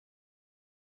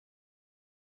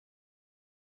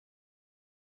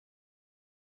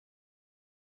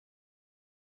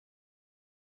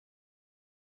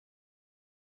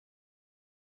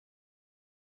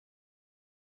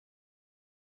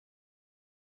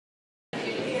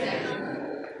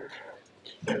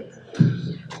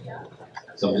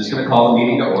So I'm just going to call the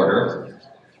meeting to order.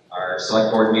 Our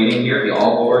select board meeting here, the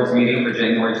all boards meeting for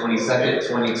January 22nd,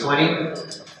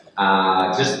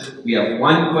 2020. We have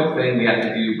one quick thing we have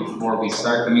to do before we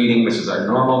start the meeting, which is our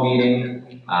normal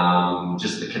meeting.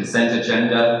 Just the consent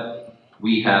agenda.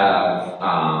 We have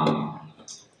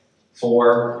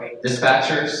 4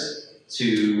 dispatchers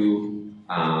to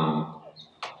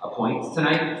appoint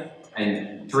tonight,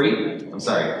 and 3 to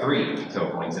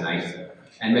appoint tonight.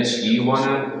 And Mitch, do you want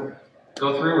to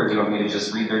go through, or do you want me to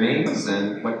just read their names?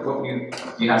 And what do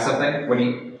you have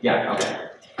something? Yeah, okay.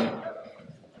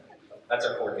 That's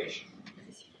our coordination.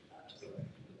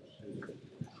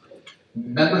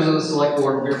 Members of the Select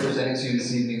Board, we are presenting to you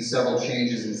this evening several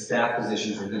changes in staff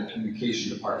positions within the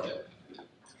Communications Department.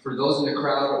 For those in the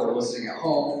crowd or listening at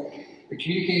home, the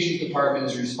Communications Department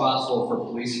is responsible for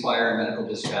police, fire, and medical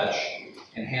dispatch,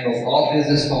 and handles all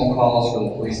business phone calls for the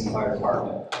police and fire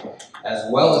department, as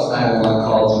well as 911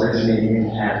 calls originating in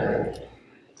Hadley.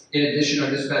 In addition, our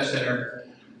dispatch center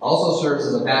also serves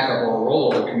as a backup or a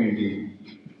rollover community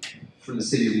for the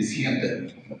city of East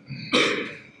Hampton.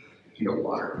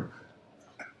 Water.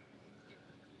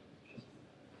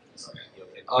 Sorry.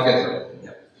 I'll get through it.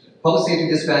 Yep. Public safety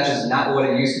dispatch is not what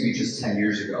it used to be just 10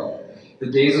 years ago. The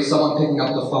days of someone picking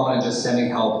up the phone and just sending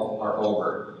help are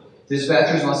over.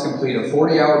 Dispatchers must complete a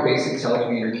 40-hour basic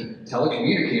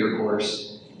telecommunicator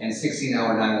course and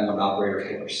 16-hour 911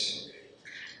 operator course.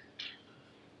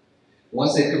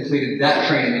 Once they've completed that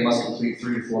training, they must complete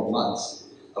 3 to 4 months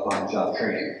of on-the-job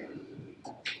training.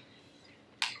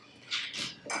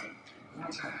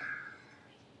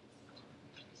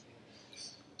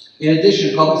 In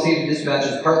addition, public safety dispatch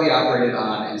is partly operated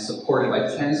on and supported by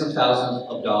tens of thousands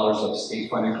of dollars of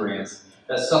state-funded grants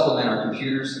that supplement our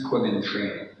computers, equipment, and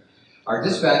training. Our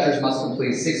dispatchers must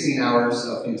complete 16 hours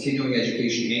of continuing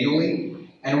education annually,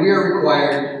 and we are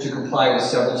required to comply with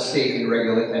several state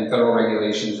and federal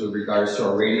regulations with regards to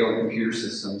our radio and computer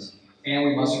systems, and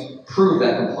we must prove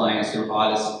that compliance through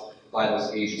audits by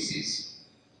those agencies.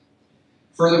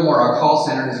 Furthermore, our call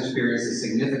center has experienced a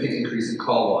significant increase in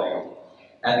call volume.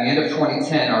 At the end of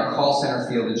 2010, our call center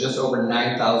fielded just over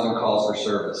 9,000 calls for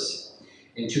service.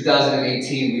 In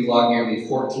 2018, we logged nearly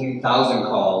 14,000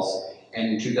 calls, and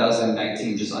in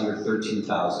 2019, just under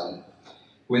 13,000.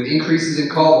 With increases in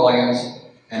call volumes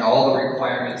and all the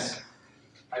requirements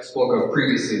I spoke of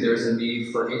previously, there is a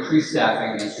need for increased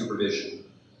staffing and supervision.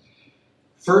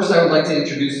 First, I would like to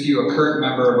introduce to you a current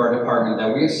member of our department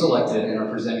that we have selected and are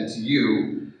presenting to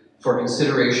you for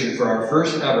consideration for our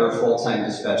first ever full-time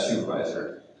dispatch supervisor.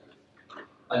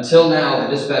 Until now, the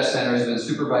dispatch center has been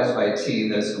supervised by a team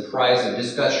that is comprised of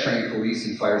dispatch-trained police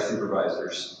and fire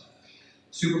supervisors.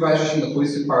 Supervisors from the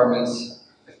police and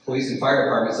fire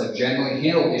departments have generally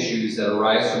handled issues that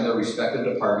arise from their respective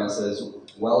departments, as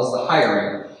well as the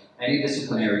hiring, any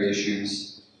disciplinary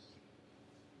issues,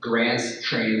 grants,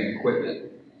 training, and equipment.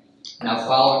 Now,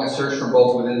 following a search from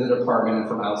both within the department and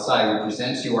from outside, we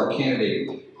present to you our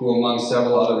candidate, who among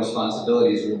several other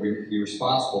responsibilities will be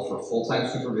responsible for full-time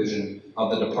supervision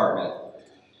of the department.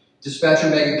 Dispatcher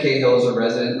Megan Cahill is a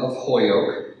resident of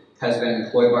Holyoke, has been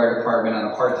employed by our department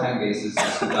on a part-time basis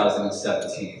since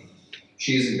 2017.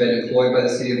 She has been employed by the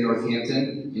city of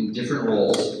Northampton in different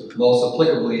roles, most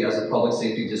applicably as a public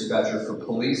safety dispatcher for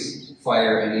police,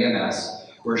 fire, and EMS,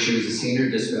 where she was a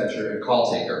senior dispatcher and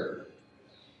call taker.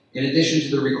 In addition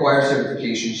to the required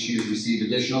certifications, she has received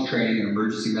additional training in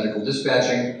emergency medical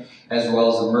dispatching, as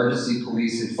well as emergency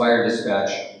police and fire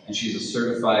dispatch, and she is a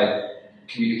certified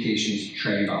communications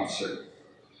training officer.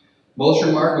 Most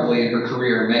remarkably in her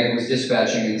career, Megan was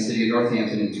dispatching in the city of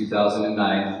Northampton in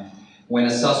 2009, when a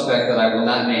suspect that I will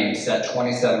not name set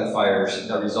 27 fires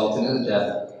that resulted in the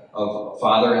death of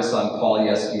father and son Paul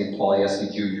Yeske and Paul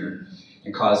Yeske Jr.,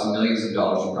 and caused millions of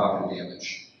dollars in property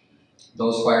damage.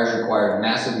 Those fires required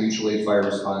massive mutual aid fire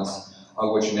response,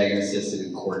 of which Megan assisted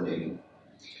in coordinating.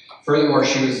 Furthermore,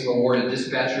 she was awarded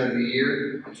Dispatcher of the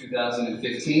Year in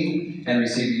 2015 and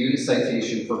received a unit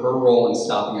citation for her role in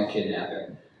stopping a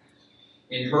kidnapping.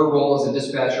 In her role as a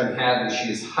dispatcher in Hadley,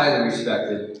 she is highly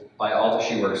respected by all that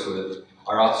she works with.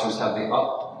 Our officers have the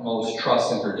utmost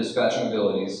trust in her dispatching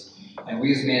abilities, and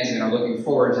we as management are looking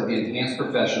forward to the enhanced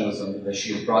professionalism that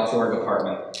she has brought to our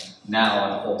department now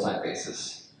on a full-time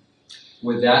basis.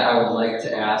 With that, I would like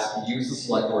to use the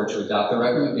Select Board to adopt the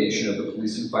recommendation of the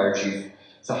Police and Fire Chief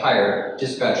to hire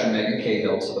Dispatcher Megan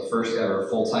Cahill to the first ever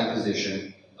full-time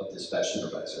position of Dispatch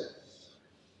Supervisor.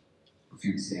 A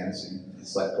few stands, and the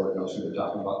Select Board knows who they're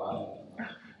talking about.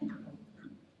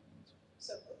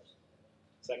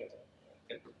 Second.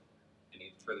 Okay.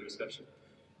 Any further discussion?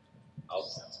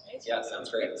 Yeah,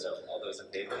 sounds great. So all those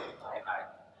in favor? Aye.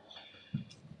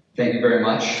 Thank you very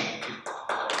much.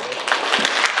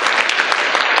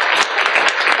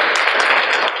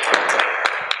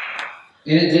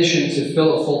 In addition to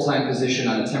fill a full-time position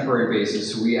on a temporary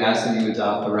basis, we ask that you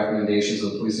adopt the recommendations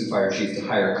of the police and fire chief to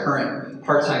hire current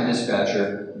part-time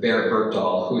dispatcher Barrett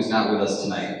Berkdahl, who is not with us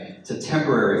tonight, to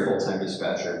temporary full-time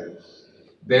dispatcher.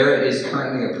 Barrett is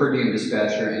currently a per diem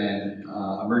dispatcher and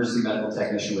emergency medical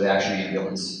technician with Action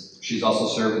Ambulance. She's also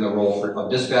served in the role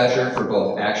of dispatcher for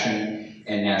both Action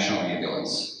and National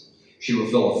Ambulance. She will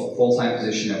fill a full-time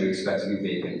position that we expect to be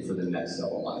vacant for the next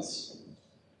several months.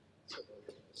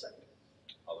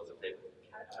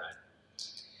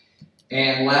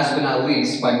 And last but not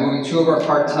least, by moving 2 of our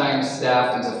part-time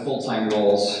staff into full-time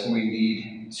roles,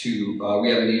 we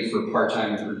have a need for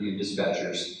part-time per diem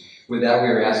dispatchers. With that, we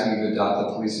are asking you to adopt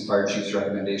the police and fire chief's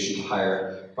recommendation to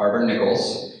hire Barbara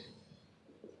Nichols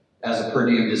as a per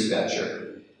diem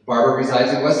dispatcher. Barbara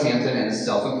resides in West Hampton and is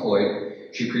self-employed.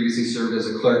 She previously served as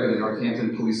a clerk in the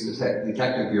Northampton Police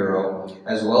Detective Bureau,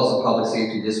 as well as a public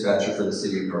safety dispatcher for the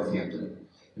city of Northampton.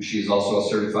 And she is also a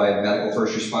certified medical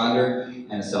first responder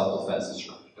and a self-defense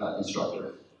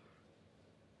instructor.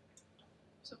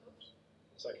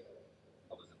 Second.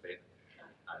 All those in favor?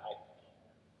 Aye.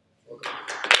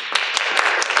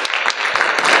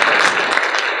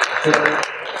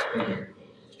 Thank you.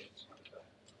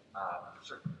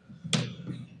 Sure.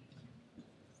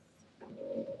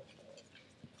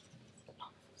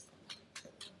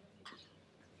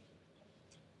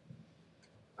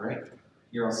 All right.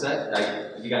 You're all set.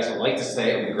 If you guys would like to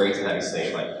stay, it would be great to have you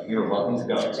stay, but you're welcome to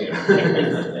go too.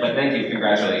 But thank you,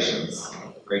 congratulations.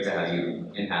 Great to have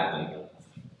you in Hadley.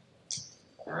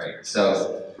 All right,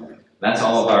 so that's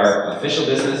all of our official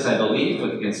business, I believe,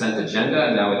 with the consent agenda,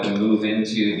 and now we can move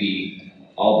into the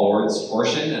all boards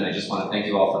portion, and I just want to thank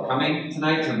you all for coming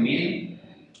tonight to the meeting.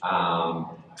 I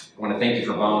want to thank you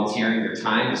for volunteering your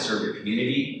time to serve your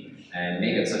community and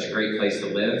make it such a great place to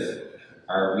live.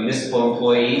 Our municipal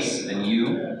employees and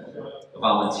you, the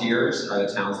volunteers, are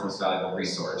the town's most valuable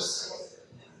resource.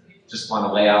 Just want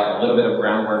to lay out a little bit of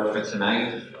groundwork for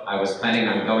tonight. I was planning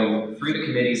on going through the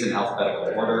committees in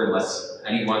alphabetical order unless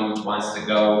anyone wants to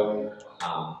go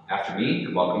after me.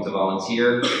 You're welcome to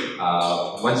volunteer.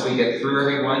 Once we get through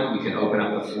everyone, we can open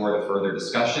up the floor to further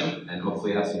discussion and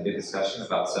hopefully have some good discussion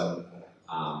about some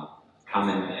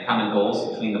common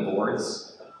goals between the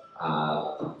boards.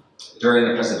 During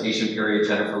the presentation period,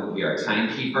 Jennifer will be our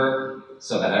timekeeper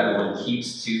so that everyone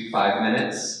keeps to 5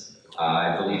 minutes.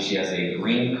 I believe she has a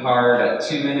green card at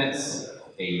 2 minutes,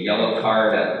 a yellow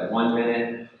card at 1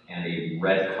 minute, and a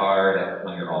red card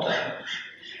when you're all done.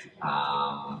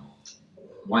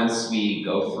 Once we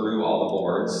go through all the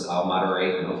boards, I'll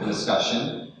moderate an open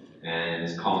discussion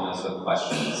and call us with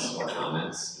questions or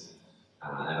comments.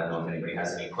 I don't know if anybody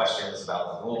has any questions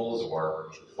about the rules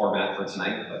or format for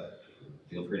tonight, but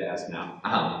feel free to ask now.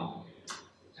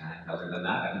 And other than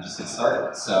that, I can just get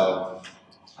started. So,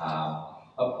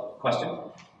 question?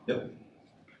 Yep.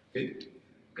 Good.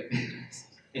 Okay.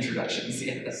 Introductions,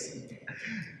 yes.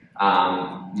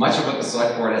 Much of what the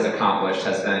select board has accomplished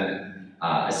has been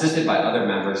assisted by other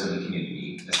members of the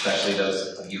community, especially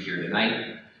those of you here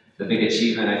tonight. The big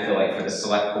achievement, I feel like, for the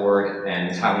select board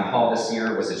and town hall this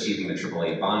year was achieving the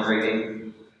AAA bond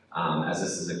rating. As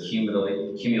this is a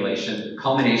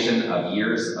culmination of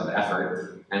years of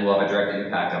effort and will have a direct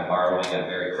impact on borrowing at a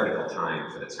very critical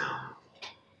time for the town.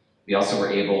 We also were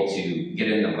able to get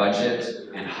in the budget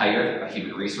and hire a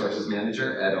human resources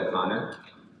manager, Ed O'Connor,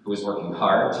 who is working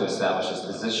hard to establish his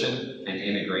position and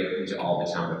integrate into all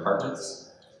the town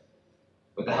departments.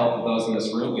 With the help of those in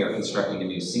this room, we are constructing a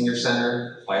new senior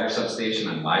center, fire substation,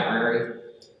 and library.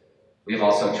 We have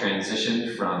also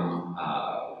transitioned from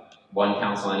one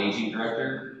Council on Aging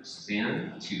Director,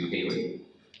 Suzanne, to Haley.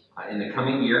 In the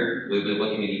coming year, we'll be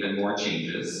looking at even more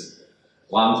changes.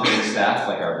 Long-term staff,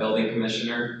 like our building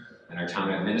commissioner and our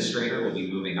town administrator, will be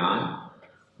moving on.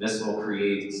 This will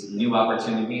create new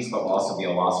opportunities, but will also be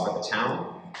a loss for the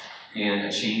town, and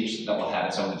a change that will have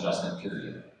its own adjustment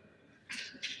period.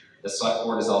 The select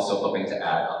board is also hoping to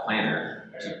add a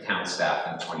planner to town staff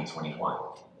in 2021.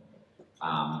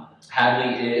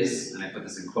 Hadley is, and I put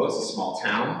this in quotes, a small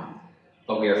town,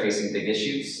 but we are facing big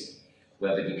issues. We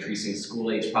have a decreasing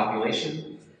school-age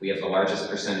population. We have the largest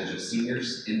percentage of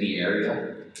seniors in the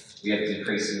area. We have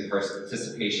decreasing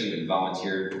participation in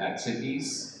volunteer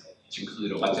activities, which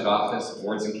include elected office,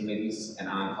 boards and committees, and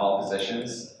on-call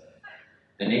positions.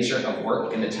 The nature of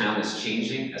work in the town is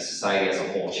changing as society as a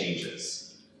whole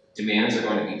changes. Demands are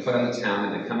going to be put on the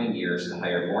town in the coming years to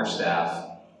hire more staff,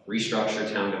 restructure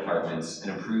town departments,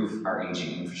 and improve our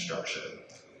aging infrastructure.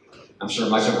 I'm sure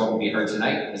much of what will be heard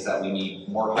tonight is that we need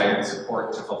more hired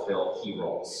support to fulfill key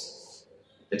roles.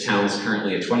 The town is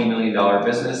currently a $20 million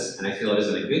business, and I feel it is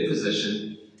in a good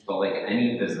position, but like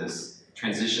any business,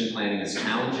 transition planning is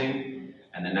challenging,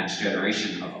 and the next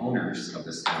generation of owners of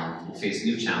this town will face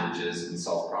new challenges and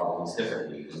solve problems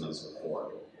differently than those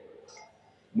before.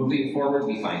 Moving forward,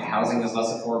 we find housing is less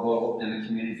affordable in the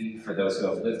community for those who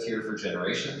have lived here for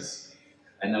generations,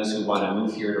 and those who want to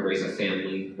move here to raise a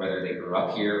family, whether they grew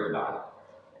up here or not.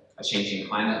 A changing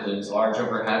climate looms large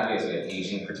over Hadley as we have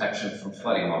aging protection from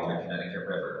flooding along the Connecticut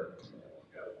River.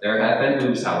 There have been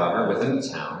moves, however, within the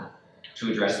town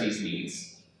to address these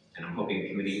needs, and I'm hoping a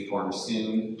committee forms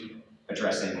soon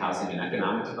addressing housing and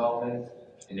economic development.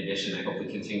 In addition, I hope we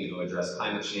continue to address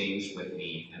climate change with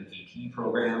the MVP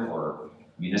program or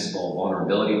municipal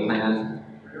vulnerability plan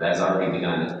that has already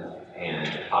begun and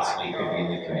possibly could be in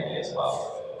the committee as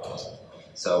well.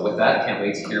 So with that, can't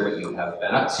wait to hear what you have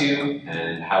been up to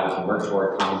and how we can work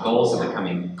toward common goals in the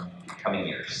coming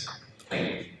years. Thank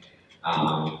you.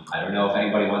 I don't know if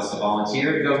anybody wants to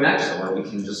volunteer to go next, or we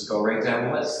can just go right down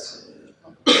the list.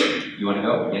 You want to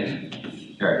go, Andy?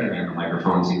 Here, I can hand the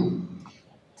microphone to you.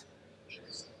 Sure.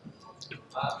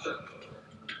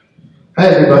 Hi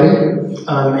everybody,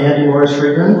 I'm Andy Morris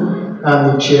Friedman.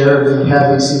 I'm the chair of the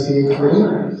Hadley CPA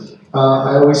committee.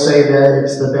 I always say that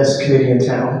it's the best committee in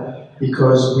town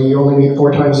because we only meet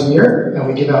 4 times a year and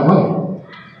we give out money,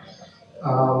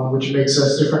 which makes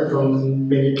us different from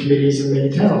many committees in many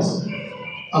towns.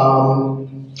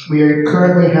 We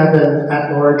currently have an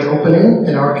at-large opening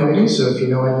in our committee, so if you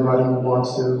know anybody who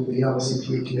wants to be on the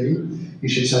CPA committee, you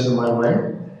should send them my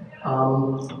way.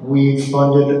 We've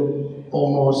funded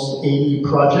almost 80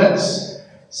 projects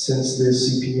since the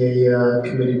CPA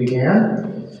committee began.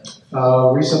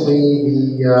 Recently,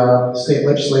 the state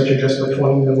legislature just put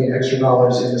 $20 million extra in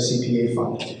the CPA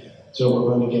fund. So we're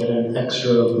going to get an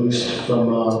extra boost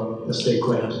from the state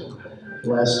grant.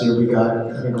 Last year we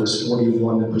got, I think it was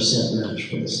 41% match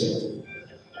from the state.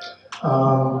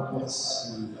 Let's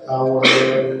see, our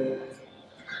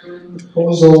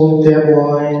proposal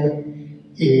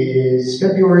deadline is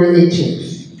February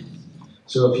 18th.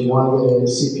 So if you want to get a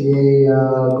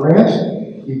CPA grant,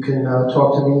 you can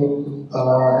talk to me and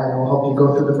I'll help you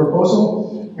go through the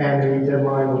proposal. And the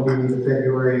deadline will be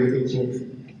February 18th.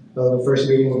 The first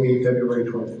meeting will be February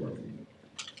 24th.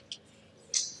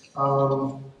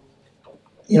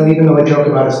 Even though I joke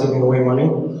about us giving away money,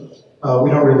 we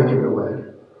don't really give it away.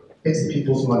 It's the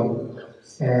people's money.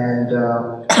 And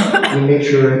we make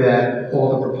sure that all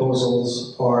the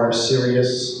proposals are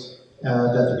serious,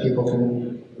 that the people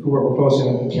who are proposing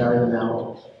them can carry them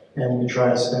out. And we try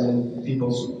to spend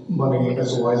people's money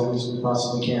as wisely as we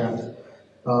possibly can,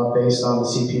 based on the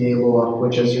CPA law,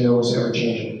 which, as you know, is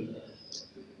ever-changing.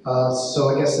 So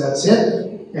I guess that's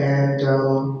it. And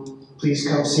please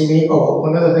come see me. Oh,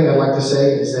 one other thing I'd like to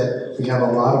say is that we have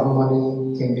a lot of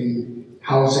money in the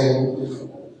housing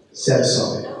set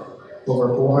aside, over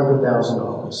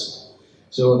 $400,000.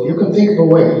 So if you can think of a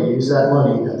way to use that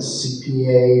money that's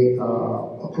CPA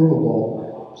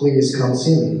approvable, please come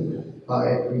see me.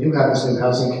 We do have this new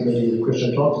housing committee that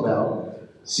Christian talked about.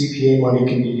 CPA money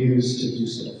can be used to do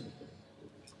stuff.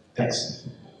 Thanks.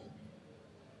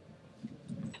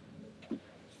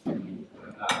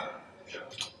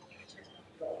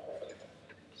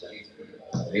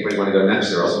 Anybody want to go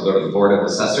next, or else we'll go to the Board of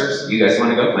Assessors? You guys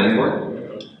want to go, Planning Board?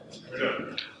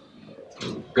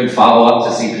 Good follow-up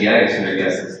to CPA, I should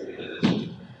guess.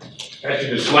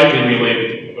 Actually, it's slightly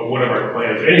related to one of our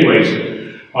plans. Anyways,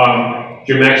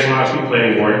 Jim Maximowski,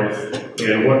 Planning Board,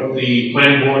 and what the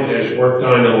Planning Board has worked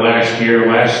on in the last year.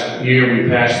 Last year, we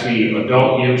passed the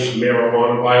adult use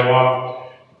marijuana bylaw,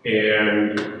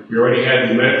 and we already had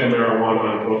the medical marijuana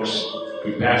on books.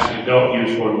 We passed the adult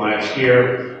use one last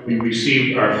year. We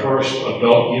received our first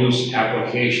adult use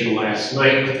application last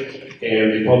night,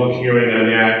 and the public hearing on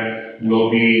that will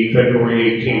be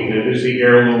February 18th. It is the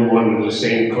heirloom one of the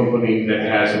same company that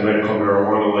has a medical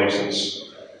marijuana license,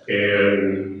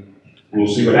 and we'll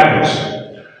see what happens.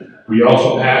 We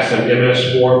also passed an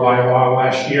MS4 bylaw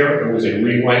last year. It was a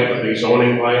rewrite of the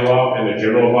zoning bylaw and the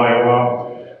general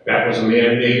bylaw. That was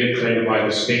mandated kind of by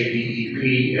the state DEP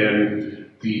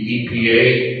and the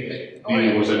EPA.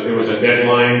 There was a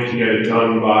deadline to get it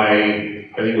done by,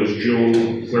 I think it was June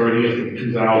 30th of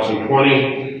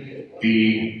 2020.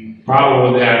 The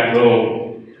problem with that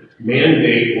little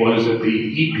mandate was that the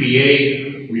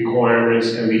EPA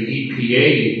requirements and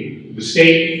the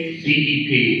state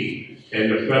DEP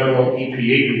and the federal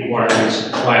EPA requirements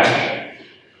clash.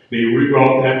 They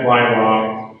rewrote that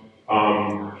bylaw.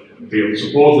 They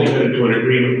supposedly got into an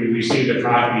agreement. We received a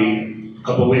copy a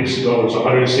couple of weeks ago. It's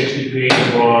 160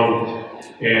 pages long,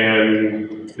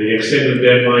 and they extended the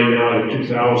deadline now to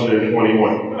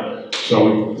 2021.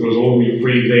 So there was a little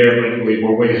reprieve there, but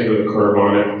we're way ahead of the curve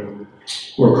on it.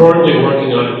 We're currently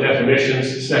working on the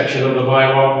definitions section of the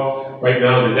bylaw. Right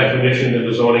now, the definitions in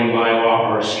the zoning bylaw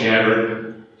are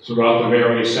scattered throughout the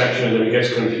various sections, and it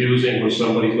gets confusing when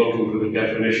somebody's looking for the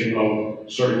definition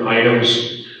of certain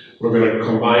items. We're going to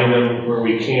combine them where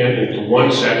we can into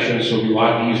one section, so it'll be a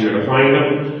lot easier to find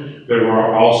them. There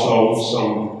are also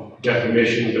some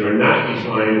definitions that are not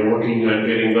defined. We're working on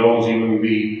getting those. Even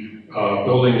the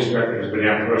building inspector has been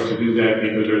after us to do that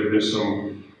because there's been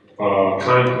some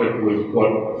conflict with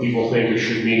what people think it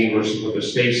should mean versus what the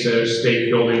state says,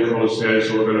 state building code says.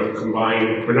 So we're going to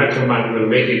combine, we're not combining, we're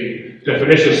going to make a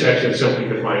definition section that simply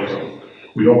defines them.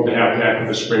 We hope to have that for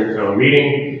the spring town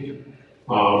meeting.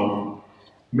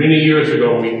 Many years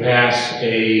ago, we passed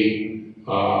a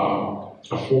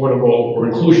affordable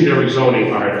or inclusionary zoning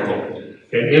article.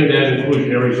 And in that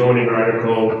inclusionary zoning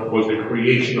article was the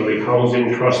creation of a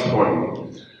housing trust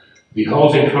fund. The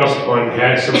Housing Trust Fund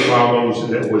had some problems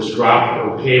and it was dropped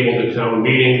or tabled at town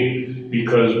meeting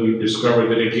because we discovered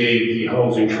that it gave the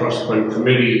Housing Trust Fund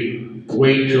Committee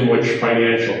way too much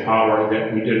financial power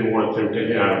that we didn't want them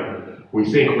to have. We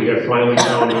think we have finally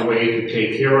found a way to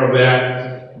take care of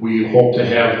that. We hope to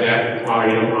have that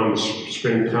item on the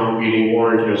spring town meeting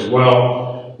warrant as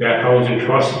well. That Housing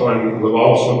Trust Fund will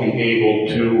also be able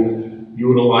to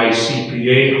utilize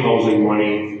CPA housing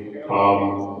money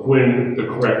when the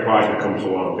correct project comes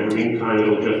along. In the meantime,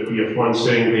 it'll just be a fund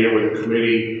sitting there with the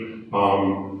committee,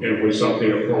 and when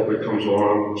something appropriate comes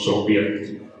along, so be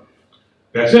it.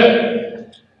 That's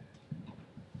it.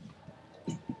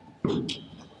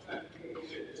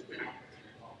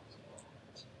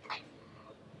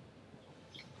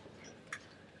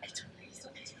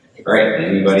 All right,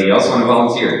 anybody else want to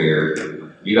volunteer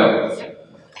here? You go.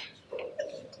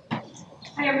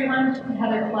 Hi everyone, I'm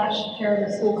Heather Flesh, Chair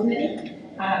of the School Committee.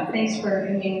 Thanks for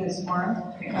convening this forum,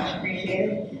 very much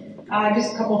appreciated.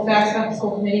 Just a couple of facts about the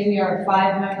school committee. We are a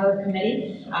 5-member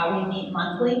committee. We meet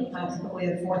monthly, typically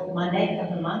the fourth Monday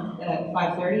of the month at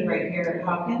 5:30 right here at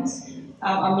Hopkins.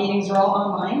 Our meetings are all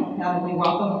online. We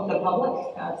welcome the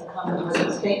public to come and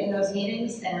participate in those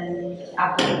meetings, and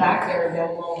after the fact, they're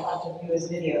available to view as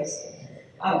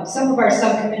videos. Some of our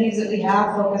subcommittees that we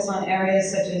have focus on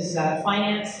areas such as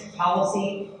finance,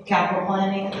 policy, capital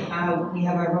planning. We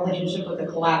have a relationship with the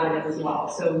collaborative as well.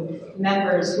 So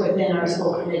members within our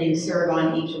school committee serve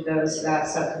on each of those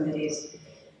subcommittees.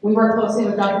 We work closely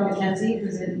with Dr. McKenzie,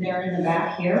 who's there in the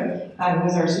back here, who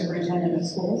is our superintendent of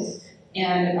schools.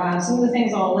 And some of the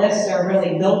things I'll list are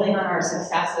really building on our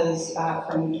successes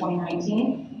from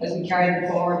 2019 as we carry them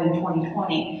forward in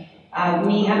 2020.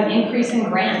 We have an increase in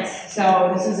grants,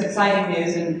 so this is exciting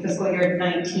news. In fiscal year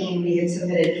 19, we had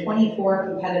submitted 24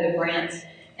 competitive grants,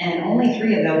 and only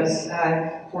 3 of those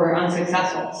were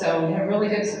unsuccessful. So we had a really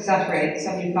good success rate,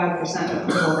 75%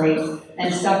 approval rate,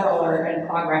 and several are in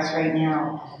progress right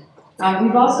now.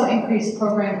 We've also increased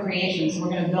program creation, so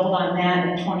we're going to build on that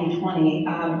in 2020,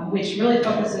 which really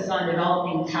focuses on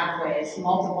developing pathways,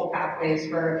 multiple pathways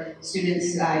for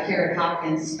students here at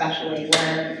Hopkins especially,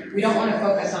 where we don't want to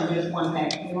focus on just one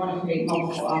thing. We want to create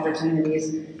multiple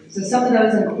opportunities. So some of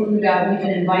those include, we've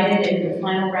been invited into the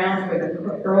final round for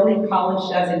the early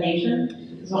college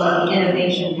designation, as well as the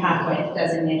innovation pathway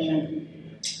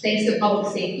designation. Thanks to public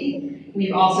safety,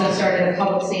 we've also started a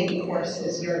public safety course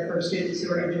this year for students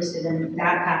who are interested in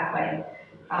that pathway.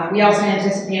 We also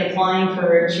anticipate applying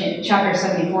for Chapter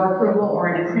 74 approval or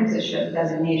an apprenticeship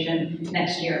designation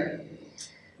next year.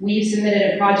 We've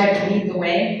submitted a Project Lead the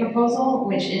Way proposal,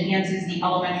 which enhances the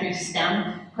elementary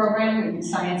STEM program in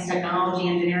science, technology,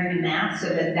 engineering, and math, so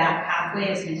that that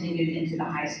pathway is continued into the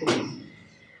high schools.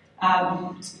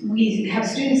 We have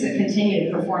students that continue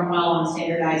to perform well on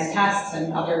standardized tests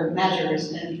and other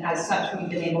measures, and as such, we've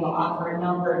been able to offer a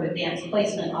number of advanced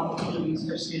placement opportunities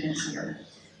for students here.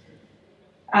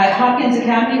 Hopkins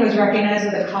Academy was recognized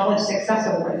with a College Success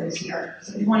Award this year,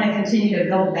 so we want to continue to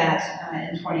build that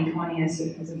in 2020 as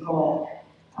a goal.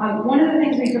 One of the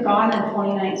things we took on in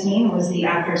 2019 was the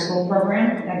after-school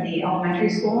program at the elementary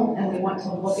school, and we want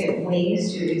to look at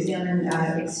ways to examine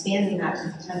expanding that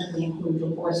to potentially include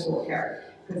before-school care,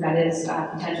 because that is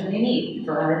potentially a need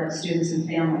for our students and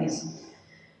families.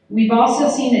 We've also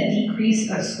seen a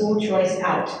decrease of school choice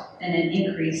out and an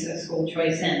increase of school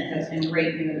choice in. That's been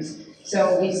great news.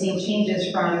 So we've seen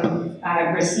changes from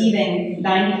receiving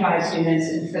 95 students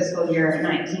in fiscal year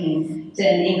 19 to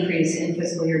an increase in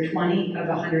fiscal year 20 of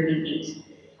 108.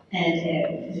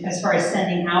 And as far as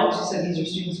sending out, so these are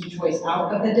students of choice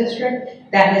out of the district,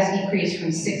 that has decreased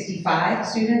from 65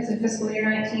 students in fiscal year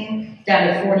 19 down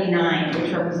to 49,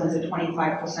 which represents a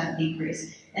 25%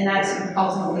 decrease. And that's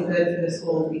ultimately good for the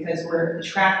school because we're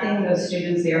attracting those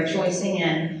students they are choicing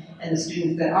in, and the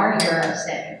students that are here are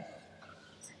staying.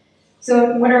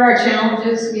 So what are our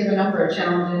challenges? We have a number of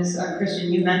challenges.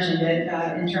 Christian, you mentioned it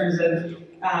in terms of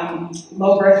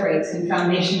low birth rates and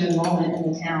foundation enrollment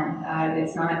in the town.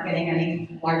 It's not getting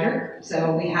any larger,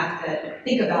 so we have to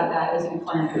think about that as we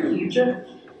plan for the future.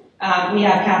 We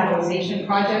have capitalization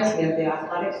projects. We have the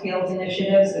athletic fields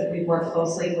initiatives that we work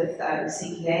closely with the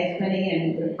CPA committee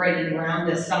and we're breaking ground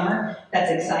this summer. That's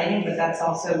exciting, but that's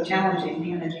also challenging,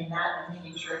 managing that and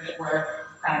making sure that we're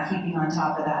keeping on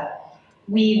top of that.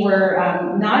 We were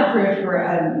not approved for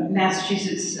a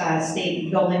Massachusetts State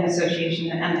Building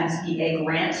Association MSBA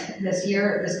grant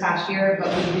this past year, but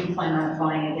we do plan on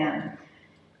applying again.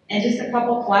 And just a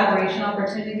couple collaboration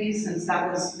opportunities, since that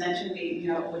was mentioned,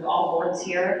 with all boards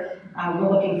here. We're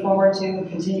looking forward to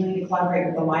continuing to collaborate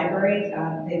with the library.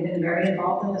 They've been very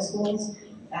involved in the schools,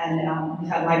 and we've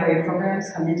had library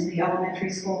programs come into the elementary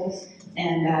schools,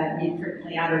 and we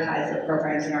frequently advertise the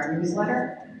programs in our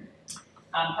newsletter.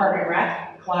 Park and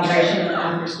Rec, collaboration with the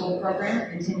after-school program,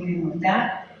 continuing with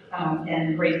that,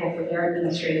 and grateful for their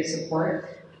administrative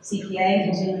support.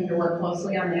 CPA, continuing to work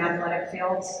closely on the athletic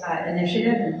fields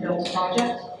initiative and fields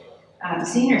project.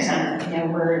 Senior Center,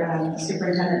 we're the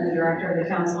superintendent and the director of the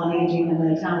Council on Aging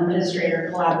and the town administrator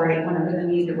collaborate whenever the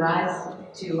need arises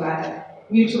to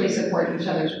mutually support each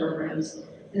other's programs.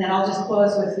 And then I'll just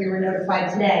close with, we were notified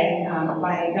today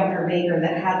by Governor Baker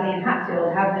that Hadley and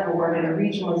Hatfield have been awarded a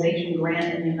regionalization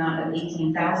grant in the amount of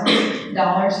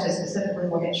 $18,000 to specifically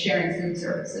look at sharing food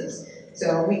services.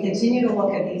 So we continue to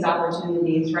look at these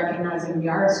opportunities, recognizing we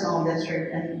are a small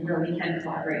district and where we can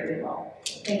collaborate really well.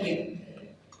 Thank you.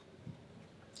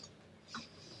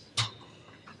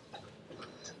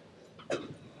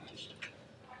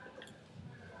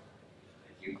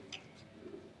 Thank you.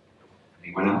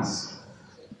 Anyone else?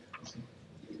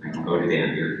 I can go to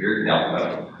Dan. You're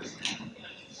alphabetical.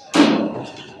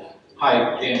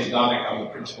 Hi, Dan Zdonik. I'm the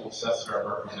principal assessor. I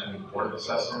represent the Board of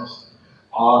Assessors.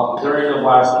 During the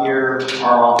last year,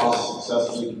 our office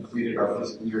successfully completed our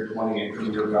fiscal year 20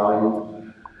 income year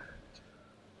value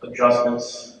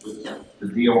adjustments with the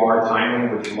DOR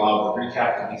timing, which allowed the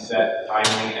recap to be set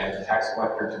timely and the tax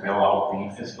collector to mail out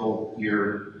the fiscal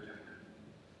year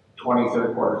 20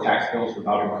 third quarter tax bills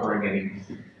without incurring any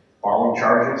borrowing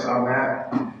charges on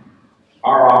that.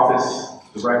 Our office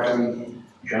directly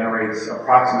generates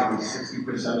approximately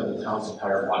 60% of the town's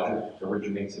entire budget that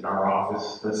originates in our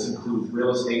office. This includes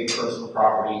real estate, personal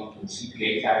property, and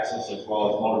CPA taxes, as well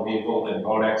as motor vehicle and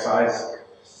boat excise,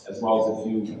 as well as a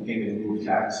few payment in lieu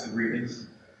tax agreements.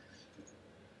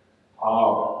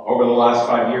 Over the last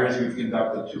 5 years, we've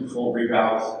conducted 2 full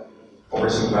revals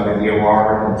overseen by the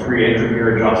DOR and 3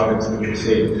 inter-year adjustments, which have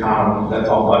saved the town. That's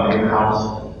all done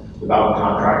in-house without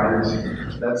contractors.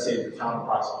 That saved the town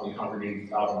approximately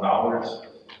 $180,000.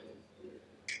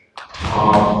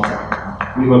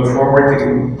 We look forward to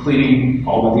completing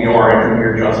all the DOR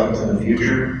inter-year adjustments in the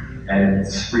future and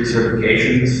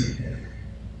recertifications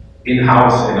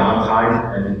in-house and on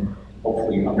time and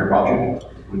hopefully under budget,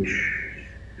 which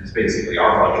is basically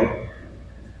our budget,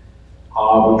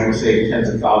 which will save tens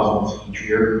of thousands each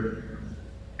year.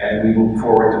 And we look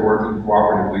forward to working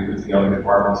cooperatively with the other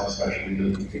departments, especially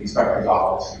the inspector's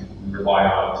office, who we rely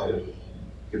on to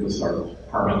give us our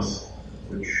permits,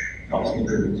 which helps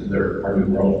contribute to our new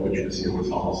growth, which this year was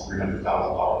almost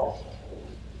 $300,000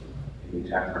 in new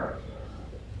tax credits.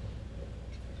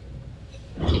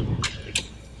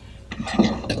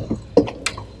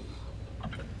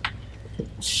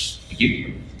 Thank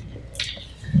you.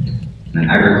 And then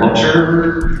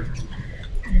agriculture.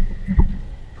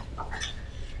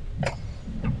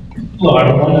 Hello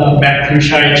everyone, Matt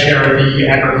Crushai, Chair of the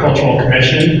Agricultural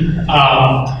Commission.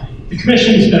 The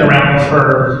Commission's been around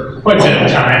for quite a bit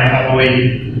of time,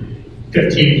 probably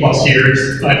 15 plus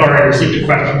years. I've already received a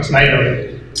question tonight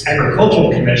of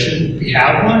Agricultural Commission. We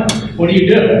have one? What do you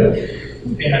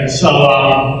do? And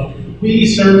so we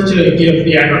serve to give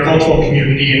the agricultural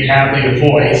community in Hadley a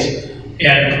voice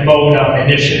and promote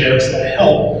initiatives that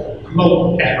help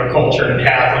promote agriculture in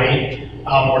Hadley.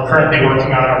 We're currently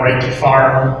working on a Right to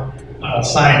Farm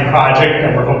sign project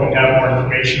that we're hoping to have more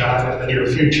information on in the near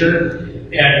future.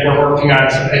 And we're working on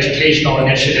some educational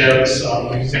initiatives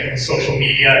using social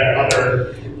media and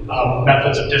other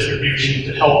methods of distribution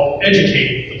to help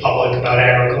educate the public about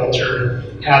agriculture,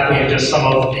 Hadley, and just some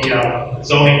of the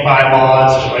zoning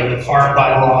bylaws, like the farm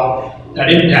bylaw, that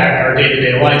impact our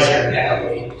day-to-day lives here in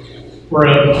Hadley. we're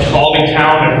an evolving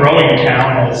town, a growing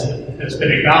town, as has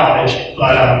been acknowledged,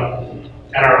 but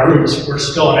at our roots, we're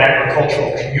still an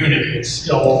agricultural community. It's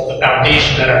still the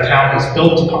foundation that our town is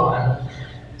built upon.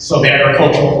 So the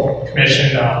Agricultural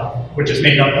Commission, which is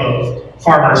made up of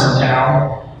farmers in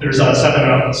town, there's seven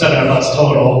of us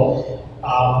total.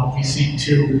 We seek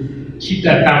to keep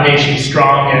that foundation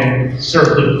strong and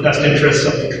serve the best interests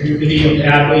of the community of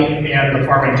Hadley and the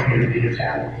farming community of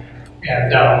Hadley.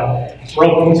 And we're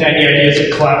open to any ideas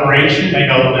of collaboration. I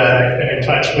know that I've been in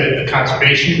touch with the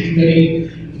Conservation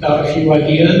Committee about a few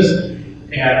ideas,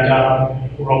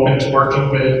 and we're open to working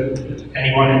with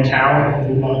anyone in town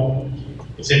who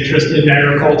is interested in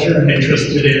agriculture and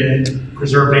interested in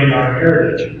preserving our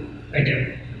heritage. Thank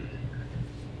you.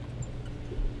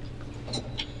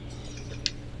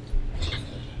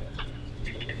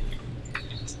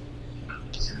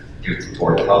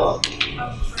 Board of Health.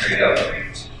 There you go.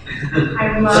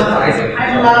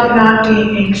 I love not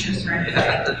being anxious right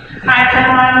now.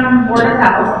 I'm on Board of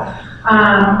Health.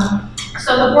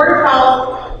 So the Board of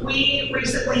Health, we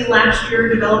recently last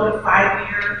year developed a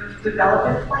 5-year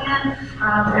development plan,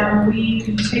 and we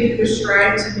continue to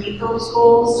strive to meet those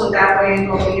goals, so that way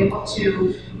we'll be able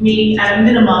to meet at a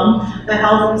minimum the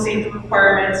health and safety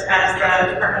requirements as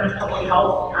the Department of Public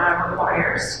Health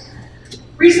requires.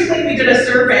 Recently, we did a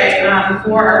survey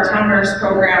for our town nurse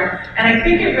program, and I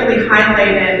think it really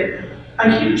highlighted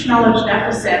a huge knowledge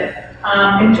deficit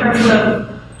in terms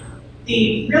of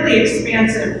the really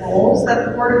expansive roles that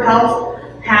the Board of Health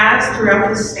has throughout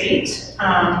the state.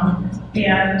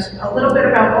 And a little bit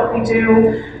about what we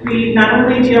do. We not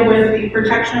only deal with the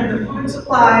protection of the food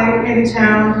supply in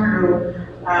town through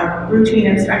routine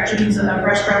inspections of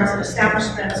restaurants and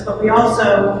establishments, but we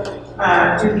also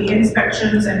do the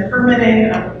inspections and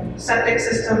permitting of septic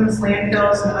systems,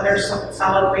 landfills, and other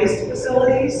solid waste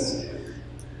facilities.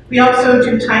 We also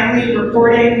do timely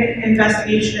reporting,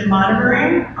 investigation, and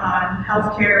monitoring on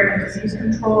healthcare and disease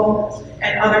control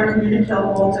and other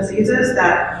communicable diseases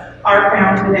that are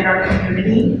found within our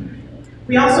community.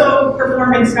 We also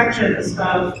perform inspections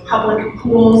of public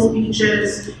pools,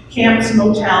 beaches, camps,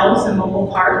 motels, and local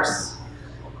parks,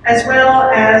 as well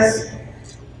as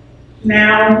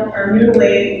now or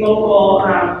newly local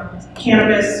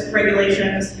cannabis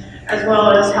regulations, as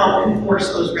well as help enforce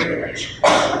those regulations.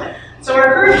 So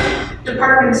our current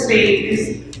department state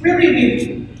is really,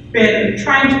 we've been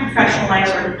trying to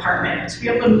professionalize our department to be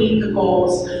able to meet the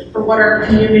goals for what our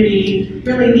community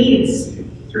really needs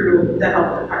through the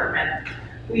health department.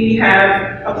 We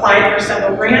have applied for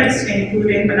several grants,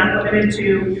 including but not limited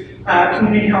to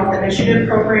community health initiative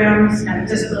programs and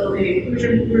disability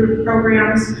inclusion group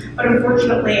programs. But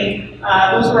unfortunately,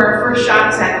 those were our first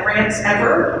shots at grants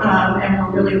ever,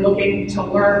 and we're really looking to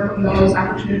learn from those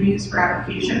opportunities for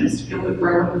applications to be able to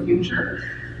grow in the future.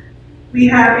 We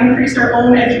have increased our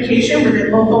own education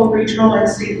within local, regional, and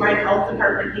statewide health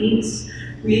department needs.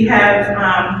 We have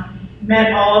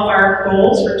met all of our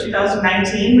goals for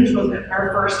 2019, which was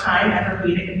our first time ever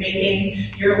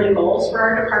making yearly goals for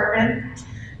our department.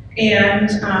 And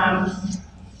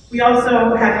we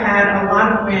also have had a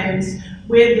lot of wins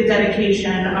with the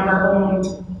dedication of our own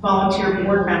volunteer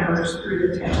board members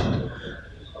through the town.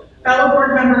 Fellow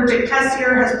board member Dick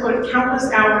Tessier has put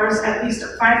countless hours, at least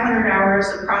 500 hours,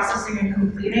 of processing and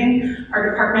completing our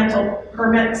departmental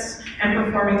permits and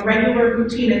performing regular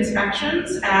routine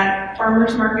inspections at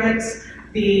farmers markets,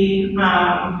 the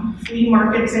flea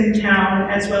markets in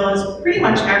town, as well as pretty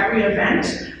much every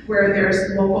event where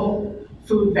there's local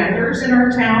food vendors in our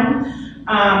town.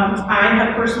 I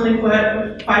have personally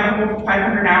put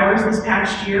 500 hours this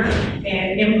past year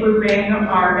in improving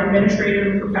our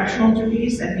administrative and professional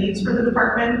duties and needs for the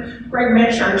department. Greg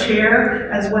Mitch, our chair,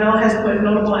 as well, has put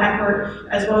notable effort,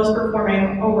 as well as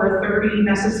performing over 30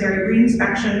 necessary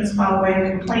re-inspections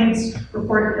following complaints,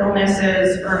 reported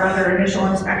illnesses, or other initial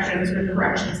inspections with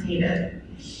corrections needed.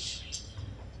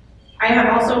 I have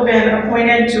also been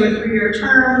appointed to a 3-year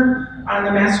term on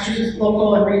the Massachusetts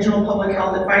Local and Regional Public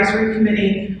Health Advisory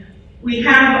Committee. We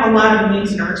have a lot of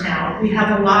needs in our town. We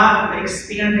have a lot of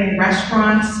expanding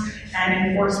restaurants and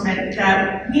enforcement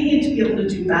that we need to be able to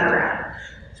do better at.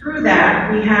 Through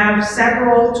that, we have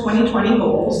several 2020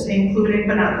 goals, including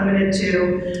but not limited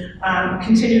to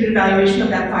continued evaluation of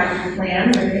that 5-year plan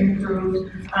with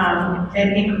improved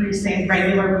and increasing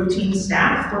regular routine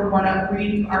staff.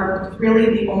 We are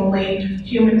really the only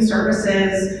human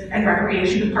services and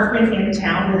recreation department in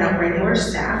town without regular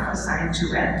staff assigned to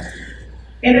it.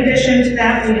 In addition to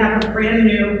that, we have a brand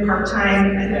new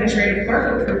part-time administrative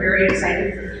clerk, which we're very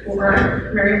excited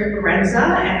for, Mary Lorenza,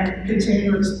 and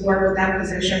continue to explore what that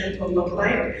position will look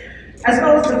like. as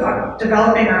well as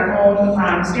developing our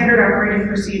own standard operating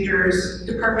procedures,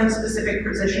 department-specific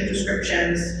position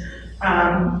descriptions,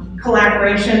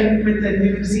 collaboration with the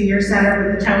new senior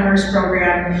center, with the town nurse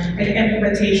program, and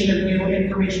implementation of new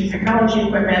information technology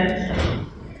equipment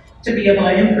to be able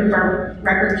to improve our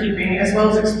record keeping, as well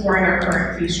as exploring our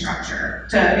current fee structure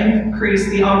to increase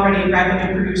the already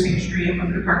revenue producing stream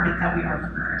of department that we are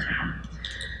for our town.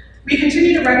 We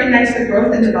continue to recognize the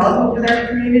growth and development with our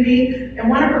community and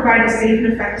want to provide a safe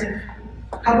and effective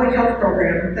public health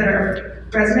program that our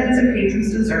residents and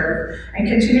patrons deserve, and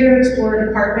continue to explore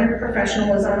department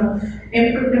professionalism,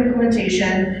 improved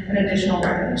implementation, and additional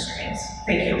revenue streams.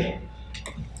 Thank you.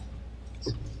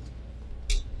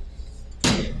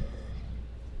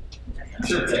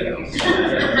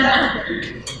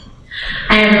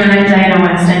 Hi everyone, I'm Diana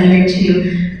West. I'm here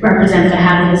to represent the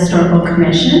Hadley Historical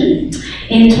Commission.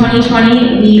 In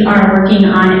 2020, we are working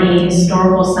on a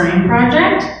historical sign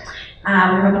project.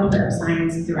 We're hoping to put up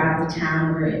signs throughout the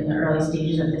town. We're in the early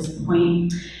stages at this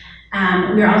point.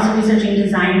 We are also researching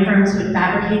design firms who would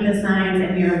fabricate the signs,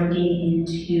 and we are looking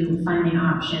into funding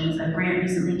options. A grant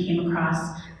recently came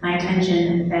across my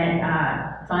attention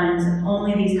that funds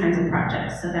only these kinds of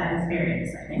projects, so that is very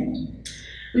exciting.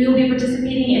 We will be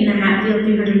participating in the Hatfield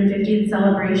 350th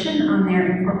celebration on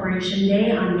their Incorporation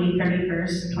Day on May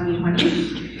 31st,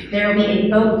 2020. There will be a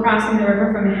boat crossing the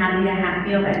river from Hadley to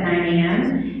Hatfield at 9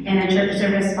 a.m. and a church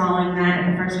service following that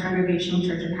at the First Congregational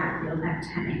Church of Hatfield at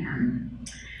 10 a.m.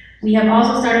 We have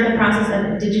also started the process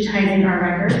of digitizing our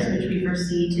records, which we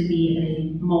foresee to be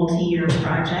a multi-year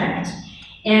project.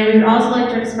 And we would also like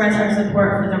to express our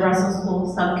support for the Russell School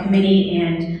Subcommittee,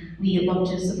 and we look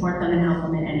to support them and help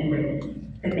them in any way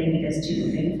that they need us to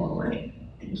moving forward.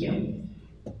 Thank you.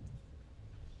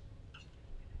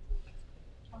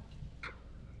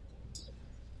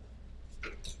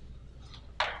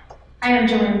 I am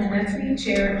Joanne Kmetry,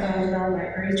 Chair of the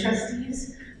Library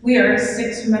Trustees. We are a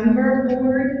 6-member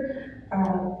board,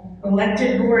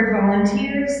 elected board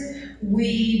volunteers.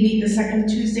 We meet the second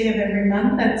Tuesday of every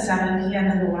month at 7 p.m.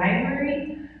 in the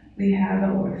library. We have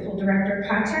a wonderful director,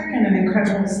 Patrick, and an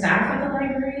incredible staff at the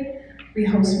library. We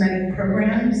host many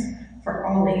programs for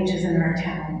all ages in our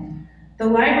town. The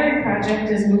library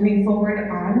project is moving forward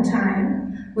on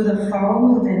time with a fall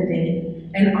move-in date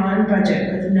and on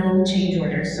budget with no change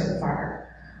orders so far.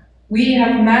 We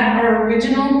have met our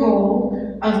original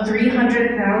goal of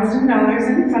 $300,000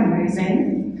 in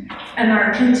fundraising and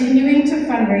are continuing to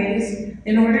fundraise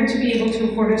in order to be able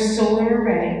to afford a solar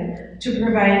array to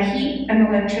provide heat and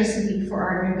electricity for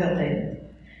our new building.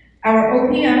 Our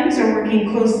OPMs are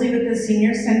working closely with the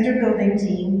Senior Center building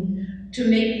team to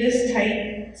make this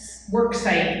tight work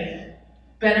site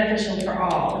beneficial for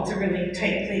all. It's a really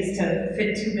tight place to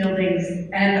fit 2 buildings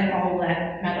and all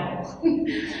that metal.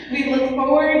 We look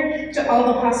forward to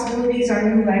all the possibilities our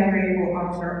new library will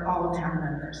offer all town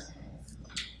members.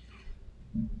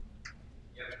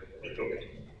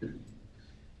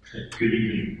 Good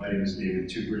evening. My name is David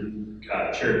Tubrin,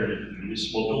 Chairman of the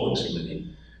Municipal Buildings Committee.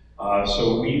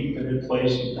 So we've been in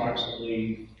place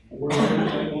approximately 4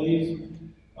 years, I believe,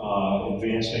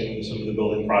 advancing some of the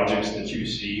building projects that you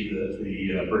see,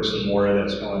 the bricks and mortar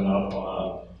that's going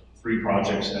up, 3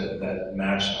 projects that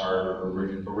match our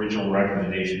original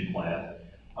recommendation plan.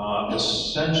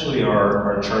 Essentially,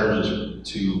 our charge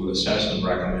is to assess and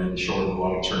recommend short and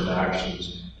long-term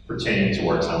actions pertaining to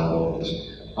our town buildings.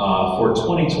 For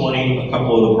 2020, a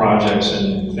couple of the projects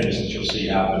and things that you'll see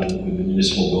happen with the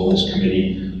Municipal Buildings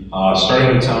Committee.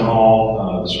 Starting with Town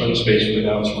Hall, the swim space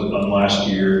fit-outs were done last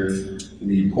year.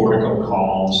 The portico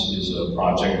columns is a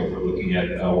project that we're looking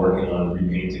at working on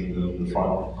repainting the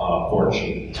front porch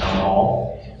of Town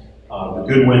Hall. The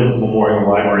Goodwin Memorial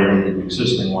Library, the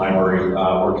existing library,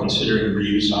 we're considering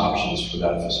reuse options for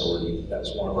that facility.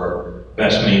 That's one of our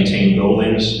best maintained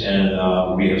buildings, and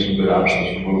we have some good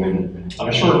options for moving on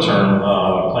a short term,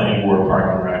 planning board,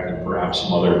 parking rack, and perhaps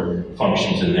some other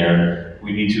functions in there.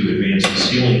 We need to advance the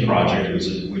ceiling project,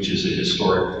 which is a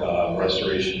historic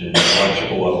restoration and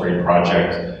electrical upgrade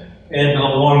project, and a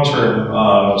long-term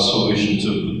solution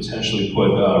to potentially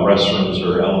put restrooms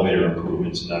or elevator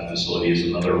improvements in that facility is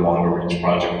another longer-range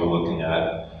project we're looking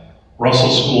at. Russell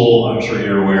School, I'm sure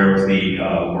you're aware of the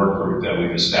work group that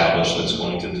we've established that's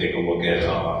going to take a look at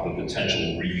the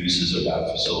potential reuses of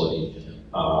that facility.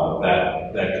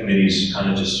 That committee's kind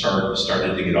of just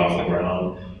started to get off the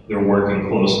ground. They're working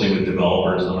closely with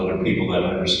developers and other people that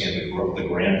understand the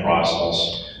grant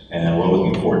process, and we're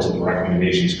looking forward to the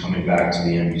recommendations coming back to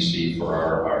the NBC for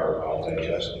our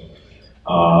digestion.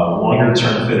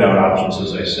 Longer-term fit-out options,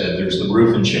 as I said, there's the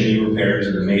roof and chimney repairs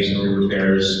and the masonry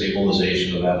repairs,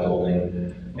 stabilization of that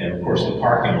building. And of course, the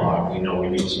parking lot, we know we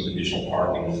need some additional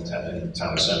parking in the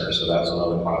town center, so that's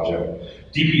another project.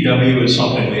 DPW is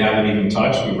something we haven't even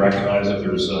touched. We recognize that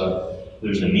there's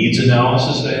a needs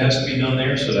analysis that has to be done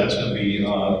there, so that's going to be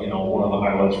one of the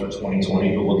highlights for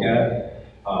 2020 to look at.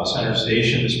 Center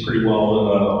Station is pretty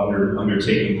well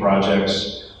undertaking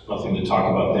projects. Nothing to talk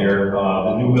about there.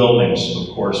 The new buildings, of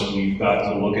course, we've got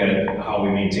to look at how we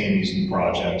maintain these new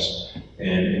projects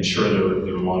and ensure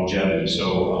their longevity.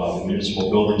 So the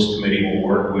Municipal Buildings Committee will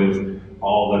work with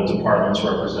all the departments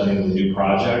representing the new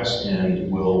projects, and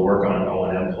we'll work on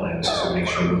O&M plans to make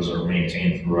sure those are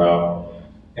maintained throughout.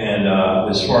 And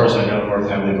as far as I know, North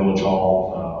Hadley Village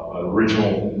Hall,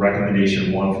 original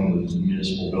recommendation one from the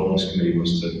Municipal Buildings Committee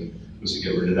was to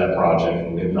get rid of that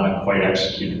project. We have not quite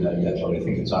executed that yet, but I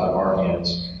think it's out of our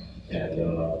hands, and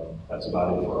that's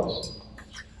about it for us.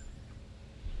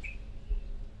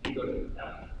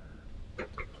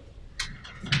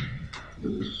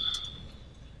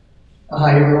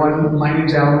 Hi everyone, my name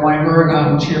is Alan Weinberg.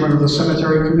 I'm chairman of the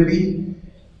Cemetery Committee,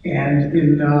 and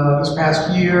in this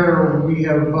past year we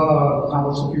have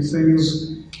accomplished a few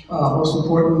things, most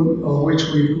important of which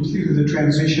we completed the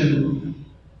transition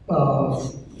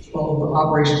of the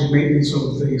operations and maintenance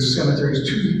of the cemeteries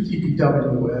to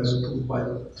DPW as approved by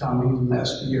the town meeting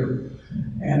last year.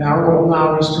 And our role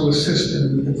now is to assist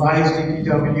and advise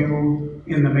DPW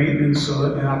in the maintenance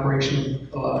and operation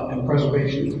and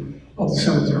preservation of the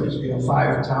cemeteries. We have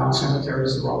 5 town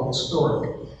cemeteries that are all historic.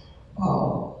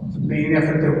 The main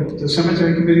effort that the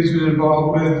cemetery committee has been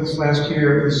involved with this last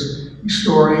year is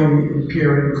restoring,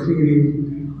 repairing,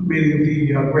 cleaning many of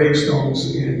the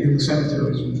gravestones in the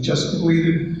cemeteries. We've just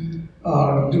completed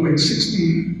doing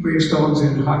 60 gravestones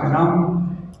in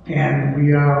Hockanum, and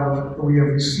we have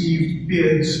received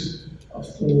bids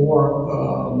for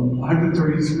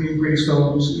 133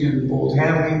 gravestones in Old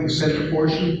Hadley, the center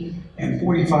portion, and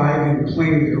 45 in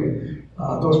Plainview.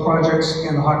 Those projects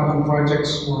and the Hockanum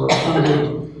projects were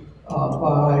funded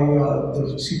by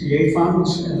the CPA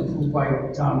funds and approved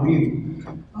by town meeting.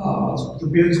 The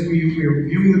bids, we are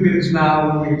reviewing the bids now,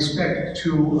 and we expect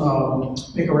to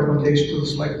make a recommendation to the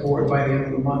select board by the end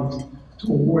of the month to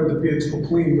award the bids for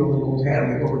Plainville and Old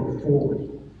Hadley going forward.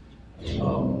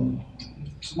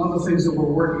 Some other things that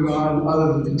we're working on,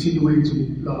 other than continuing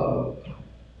to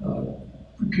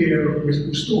prepare,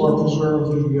 restore, preserve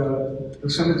the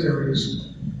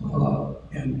cemeteries,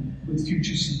 and with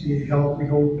future CPA help, we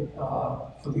hope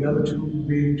for the other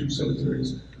remaining two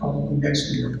cemeteries probably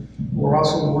next year. We're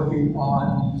also working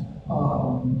on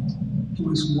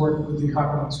doing some work with the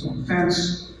Hockanum stone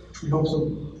fence, which we hope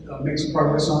to make some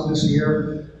progress on this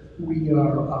year. We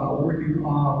are working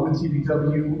with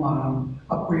DPW on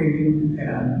upgrading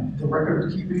and the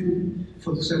record keeping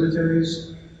for the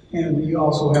cemeteries, and we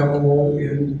also have a role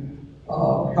in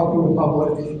helping the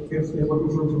public if they're looking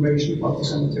for information about the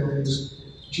cemeteries,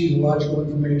 genealogical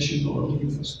information, or looking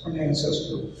for an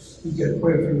ancestor. We get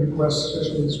quite a few requests,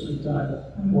 especially in the springtime,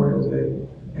 Memorial Day,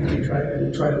 and we try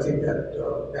to take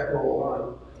that role on.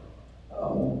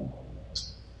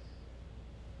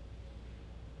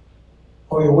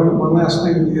 One last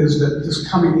thing is that this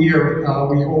coming year,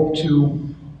 we hope to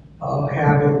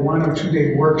have a 1 or 2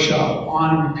 day workshop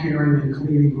on repairing and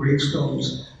cleaning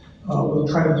gravestones. We'll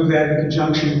try to do that in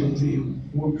conjunction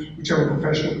with whichever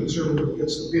professional conservator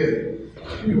gets the bid.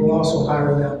 We will also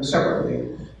hire them separately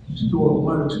to do a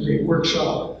 1 or 2 day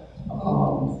workshop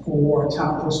for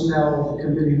town personnel,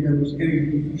 committee members, any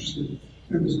interested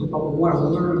members of the public want to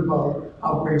learn about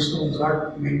how gravestones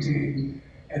are maintained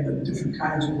and the different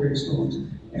kinds of gravestones.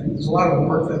 And there's a lot of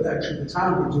work that actually the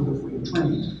town would do if we were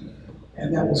trained,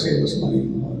 and that will save us money.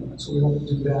 So we hope to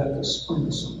do that this spring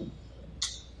or summer.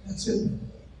 That's it.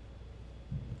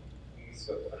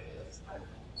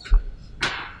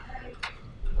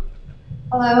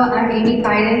 Hello, I'm Amy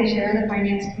Biden, Chair of the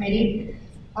Finance Committee.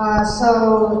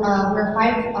 We're a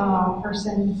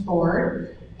 5-person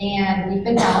board, and we've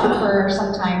been down for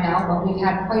some time now, but we've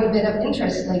had quite a bit of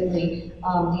interest lately,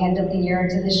 the end of the year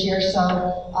into this year.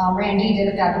 So Randy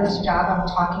did a fabulous job of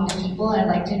talking to people, and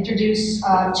I'd like to introduce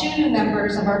 2 new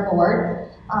members of our board.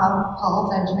 Paul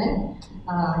Benjamin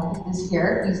is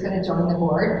here, he's going to join the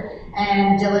board,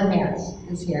 and Dylan Mance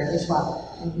is here as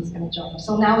well, and he's going to join.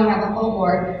 So now we have a full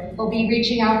board. We'll be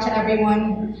reaching out to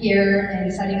everyone here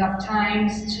and setting up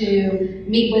times to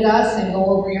meet with us and go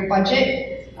over your budget.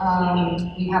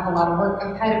 We have a lot of work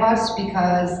ahead of us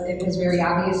because it was very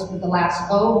obvious with the last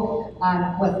vote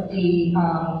on what the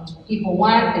people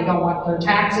want. They don't want their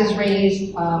taxes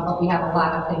raised, but we have a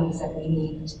lot of things that we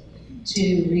need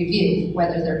to review,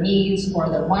 whether they're needs or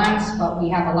their wants, but we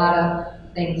have a lot of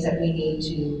things that we need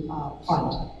to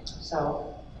fund.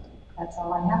 So That's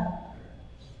all I have.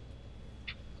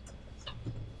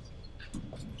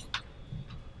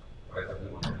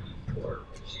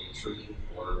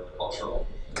 Or cultural.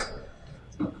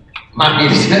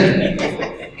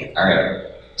 All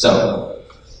right. So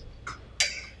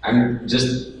I'm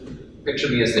just picture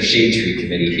me as the shade tree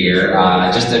committee here.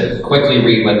 Just to quickly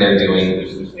read what they're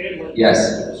doing.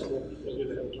 Yes.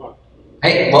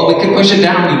 Hey, well, we can push it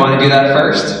down. You want to do that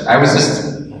first? I was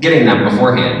just getting them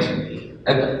beforehand.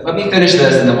 Let me finish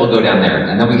this, and then we'll go down there,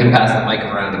 and then we can pass the mic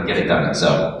around and get it done.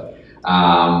 So.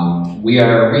 We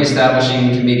are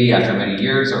reestablishing committee after many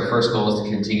years. Our first goal is to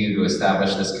continue to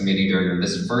establish this committee during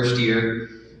this first year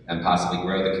and possibly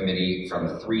grow the committee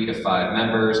from 3 to 5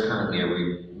 members. Currently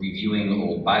reviewing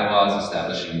old bylaws,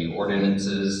 establishing new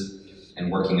ordinances,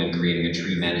 and working on creating a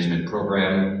tree management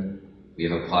program. We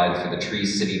have applied for the tree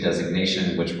city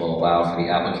designation, which will allow for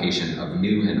the application of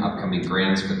new and upcoming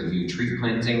grants for the new tree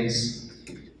plantings.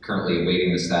 Currently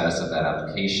awaiting the status of that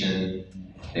application.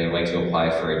 They would like to apply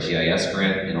for a GIS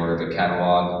grant in order to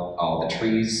catalog all the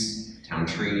trees, town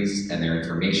trees, and their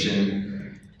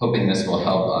information, hoping this will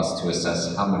help us to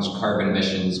assess how much carbon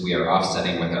emissions we are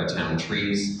offsetting with our town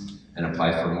trees and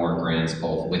apply for more grants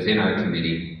both within our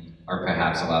committee or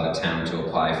perhaps allow the town to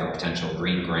apply for potential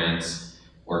green grants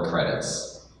or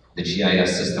credits. The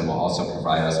GIS system will also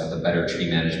provide us with a better tree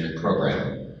management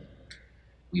program.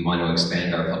 We want to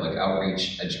expand our public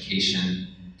outreach, education,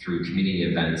 through community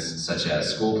events such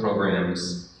as school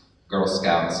programs, Girl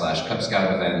Scout / Cub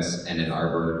Scout events, and an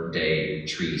Arbor Day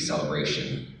tree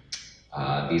celebration.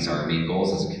 These are our main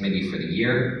goals as a committee for the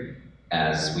year.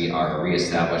 As we are a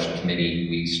reestablished committee,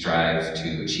 we strive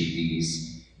to achieve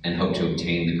these and hope to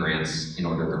obtain the grants in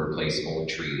order to replace old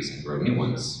trees and grow new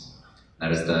ones.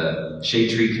 That is the Shade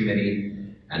Tree Committee,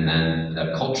 and then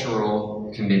the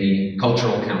Cultural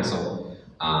Council.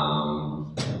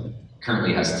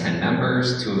 Currently has 10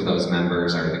 members. 2 of those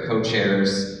members are the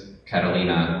co-chairs,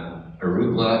 Catalina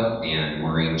Arubla and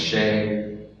Maureen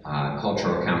Shea.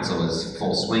 Cultural Council is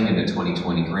full swing in the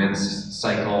 2020 grants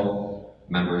cycle.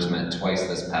 Members met twice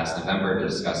this past November to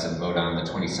discuss and vote on the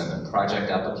 27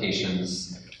 project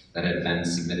applications that had been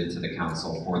submitted to the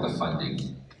council for the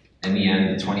funding. In the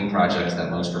end, the 20 projects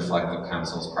that most reflect the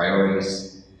council's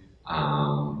priorities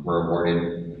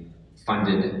were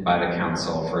funded by the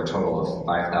council for a total of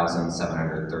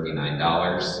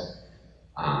 $5,739.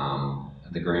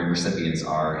 The grant recipients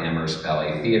are Amherst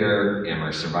Ballet Theater,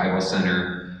 Amherst Survival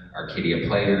Center, Arcadia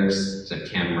Players, The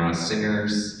Camera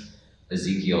Singers,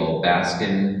 Ezekiel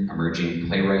Baskin, Emerging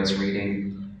Playwrights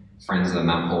Reading, Friends of the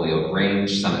Mount Holyoke Range,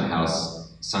 Summit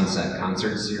House Sunset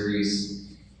Concert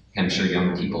Series, Hampshire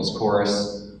Young People's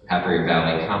Chorus, Hathaway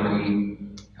Valley Comedy,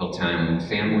 Hilltown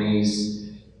Families,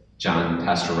 John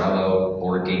Pastorello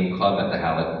Board Game Club at the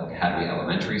Hadley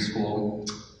Elementary School,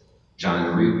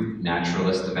 John Root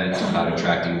Naturalist Event about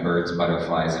attracting birds,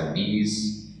 butterflies, and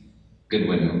bees,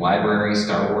 Goodwin Library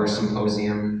Star Wars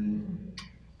Symposium,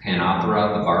 Pan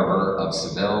Opera, The Barber of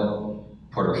Seville,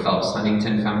 Porter Phelps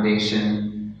Huntington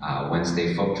Foundation,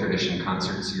 Wednesday Folk Tradition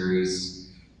Concert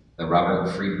Series, the Robert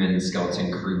Friedman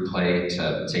Skeleton Crew play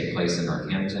to take place in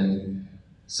Northampton,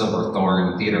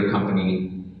 Silverthorne Theater Company,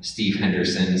 Steve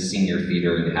Henderson Senior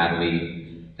Theater in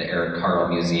Hadley, the Eric Carle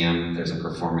Museum. There's a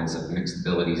performance of Mixed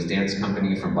Abilities Dance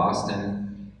Company from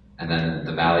Boston, and then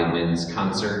the Valley Winds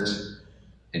Concert.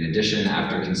 In addition,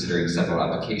 after considering several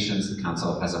applications, the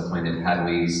council has appointed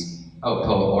Hadley's poet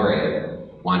laureate,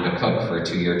 Wanda Cook, for a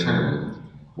 2-year term.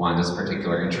 Wanda's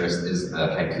particular interest is the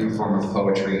haiku form of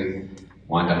poetry.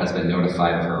 Wanda has been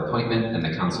notified of her appointment, and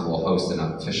the council will host an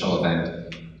official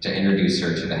event to introduce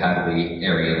her to the Hadley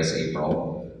area this April.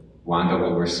 Wanda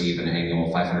will receive an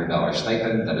annual $500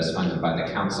 stipend that is funded by the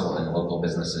council and local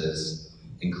businesses,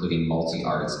 including Multi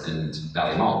Arts and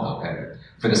Valley Mall. Okay.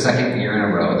 For the 2nd year in a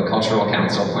row, the Cultural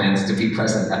Council plans to be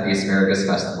present at the Asparagus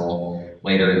Festival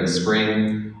later in the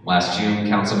spring. Last June,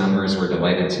 council members were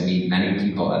delighted to meet many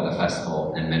people at the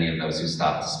festival, and many of those who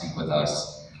stopped to speak with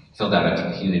us filled out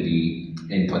a community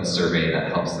input survey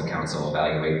that helps the council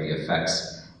evaluate the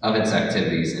effects of its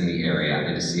activities in the area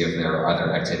and to see if there are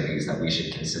other activities that we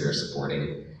should consider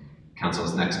supporting.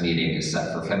 Council's next meeting is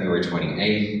set for February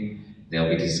 28th. They'll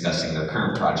be discussing their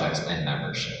current projects and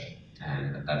membership.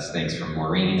 And that's thanks from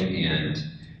Maureen and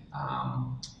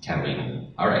Catalina.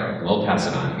 All right, we'll pass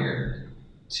it on here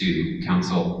to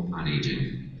Council on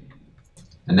Aging.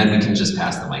 And then we can just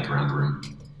pass the mic around the room.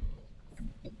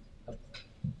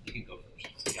 You can go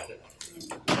first. You got it.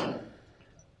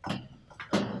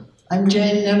 I'm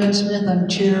Jane Nevin-Smith. I'm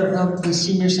chair of the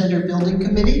Senior Center Building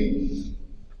Committee.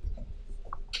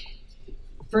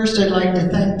 First, I'd like to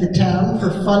thank the town for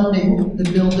funding the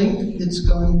building. It's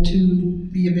going to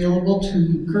be available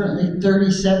to currently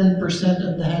 37%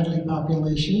 of the Hadley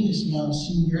population is now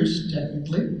seniors,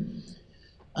 technically.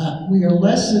 We are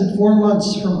less than 4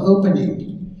 months from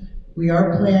opening. We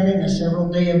are planning a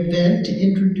several-day event to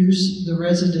introduce the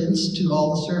residents to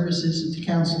all the services that the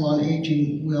Council on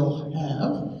Aging will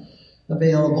have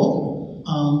available.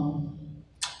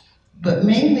 But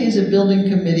mainly as a building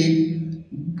committee,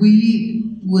 we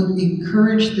would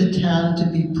encourage the town to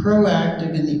be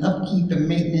proactive in the upkeep and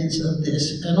maintenance of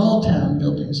this and all town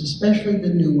buildings, especially the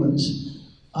new ones.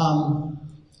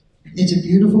 It's a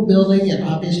beautiful building. It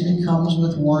obviously comes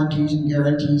with warranties and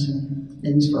guarantees and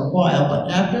things for a while, but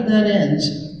after that ends,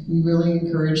 we really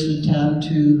encourage the town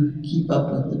to keep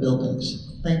up with the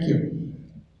buildings. Thank you.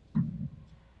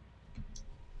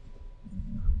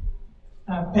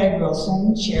 Peg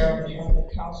Wilson, Chair of the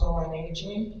Council on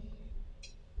Aging.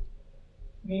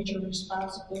 Major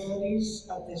responsibilities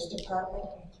of this department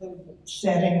include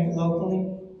setting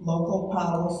local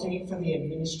policy for the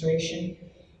administration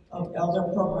of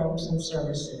elder programs and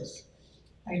services,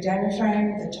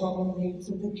 identifying the total needs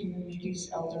of the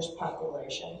community's elders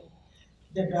population,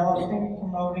 developing,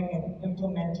 promoting, and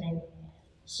implementing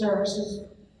services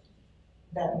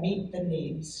that meet the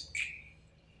needs,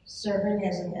 serving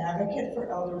as an advocate for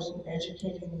elders and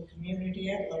educating the community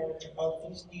at large about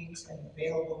these needs and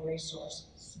available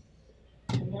resources.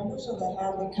 The members of the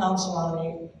Hadley Council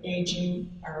on Aging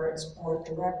are its board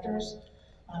directors.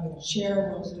 I'm the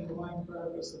chair. Rosalie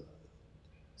Weinberg is the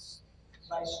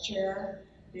vice chair.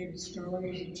 David Story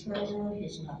is the treasurer.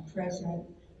 He's not present.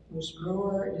 Bruce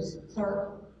Brewer is the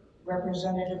clerk,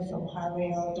 representative from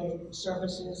Hadley Elder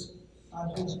Services, on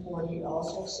whose board he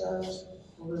also serves.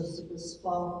 Elizabeth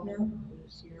Faulkner, who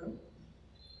is here,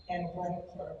 and Glenn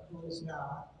Clark, who is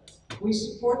not. We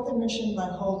support the mission by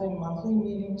holding monthly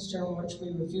meetings during which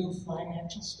we review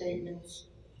financial statements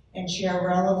and share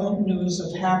relevant news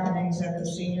of happenings at the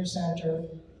senior center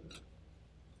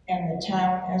and the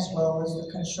town, as well as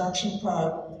the construction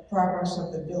progress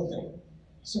of the building.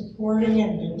 Supporting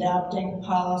and adapting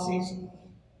policies,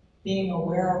 being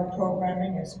aware of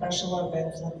programming and special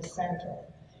events at the center,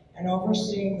 and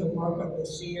overseeing the work of the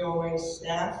COA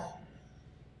staff.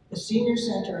 The senior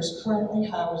center is currently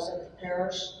housed at the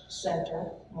parish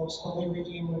center, Most Holy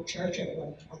Redeemer Church at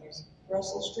 120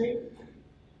 Russell Street.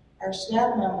 Our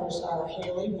staff members are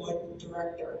Haley Wood,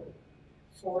 director,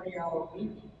 40-hour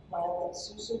week, Violet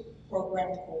Sousa,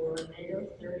 program coordinator,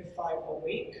 35 a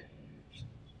week,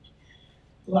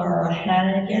 Laura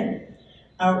Hannigan,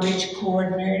 outreach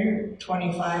coordinator,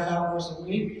 25 hours a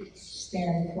week,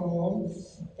 Stan Kroll,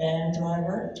 van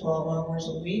driver, 12 hours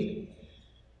a week.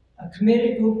 A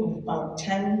committed group of about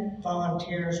 10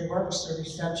 volunteers works the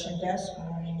reception desk,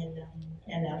 morning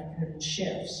and afternoon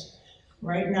shifts.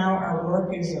 Right now, our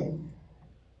work as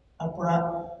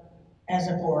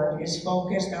a board is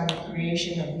focused on the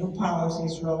creation of new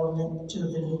policies relevant to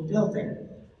the new building,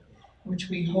 which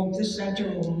we hope the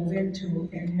center will move into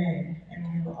in May.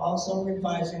 And we are also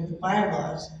revising the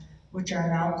bylaws, which are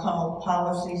now called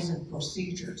policies and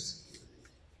procedures.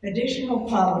 Additional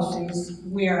policies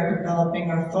we are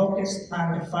developing are focused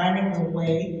on defining the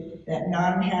way that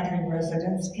non-Hadley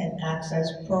residents can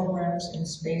access programs and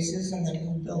spaces in the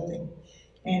new building,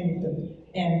 and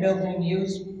building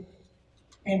use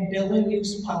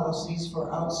policies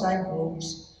for outside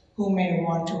groups who may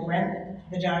want to rent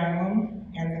the dining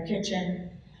room and the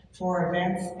kitchen for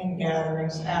events and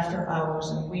gatherings after hours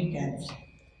and weekends.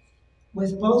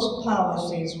 With both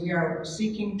policies, we are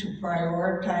seeking to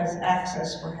prioritize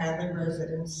access for Hadley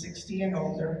residents 60 and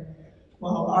older,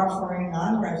 while offering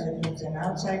non-residents and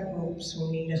outside groups who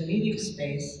need a meeting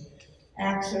space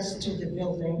access to the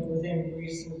building within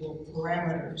reasonable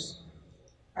parameters.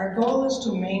 Our goal is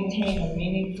to maintain a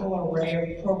meaningful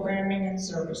array of programming and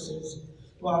services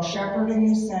while shepherding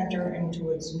the center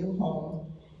into its new home,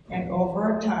 and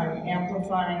over time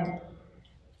amplifying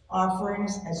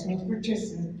offerings as new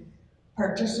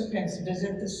participants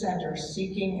visit the center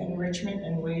seeking enrichment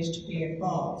and ways to be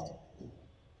involved.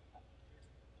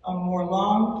 A more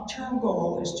long-term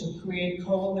goal is to create a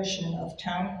coalition of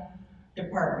town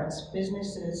departments,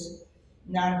 businesses,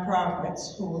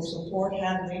 nonprofits who will support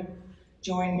Hadley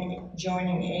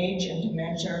joining age and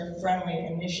dementia-friendly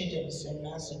initiatives in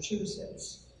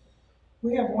Massachusetts.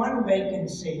 We have one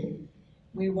vacancy.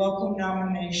 We welcome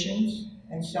nominations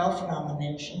and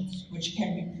self-nominations, which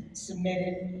can be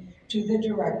submitted to the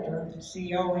director,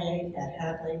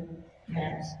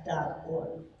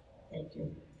 coa@hadleymass.org. Thank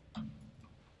you.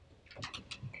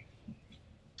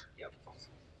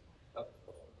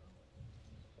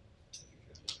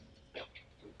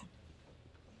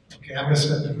 Okay, I'm going to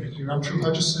step in right here. I'm Drew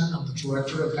Hutchison. I'm the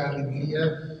director of Hadley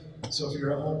Media. So if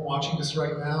you're at home watching this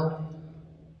right now,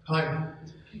 hi.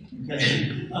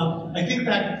 Okay. I think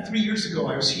back 3 years ago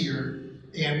I was here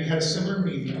and we had a similar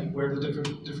meeting where the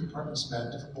different departments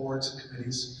met, different boards and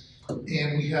committees,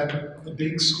 and we had a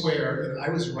big square and I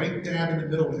was right dab in the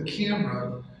middle with a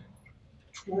camera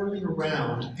twirling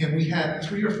around, and we had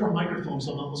 3 or 4 microphones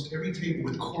on almost every table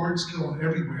with cords going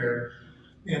everywhere,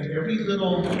 and every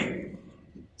little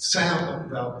sound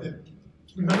about it.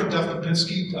 Remember Duff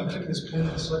Lipinski clicking his pen in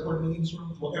the select board meetings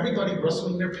room? Well, everybody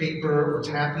rustling their paper or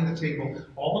tapping the table,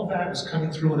 all of that was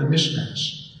coming through in a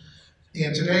mishmash.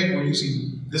 And today we're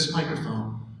using this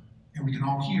microphone, and we can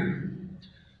all hear.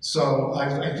 So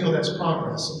I feel that's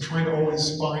progress. I'm trying to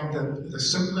always find the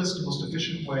simplest, most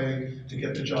efficient way to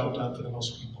get the job done for the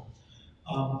most people.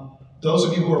 Those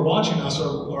of you who are watching us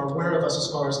are aware of us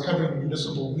as far as covering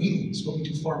municipal meetings, but we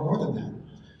do far more than that.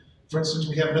 For instance,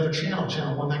 we have another channel,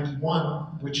 channel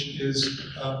 191, which is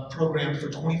programmed for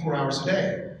 24 hours a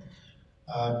day.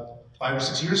 5 or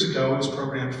 6 years ago, it was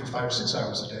programmed for 5 or 6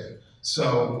 hours a day.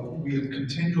 So we have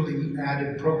continually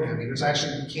added programming. There's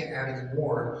actually, we can't add any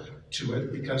more to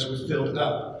it because we've filled it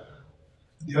up.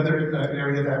 The other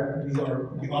area that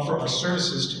we offer our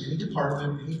services to any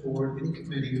department, any board, any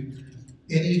committee,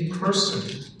 any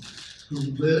person who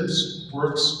lives,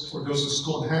 works, or goes to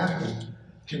school in Hadley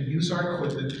can use our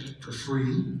equipment for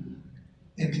free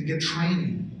and can get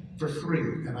training for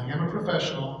free. And I am a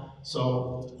professional,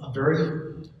 so I'm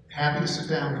very happy to sit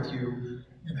down with you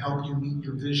and help you meet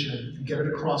your vision and get it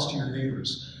across to your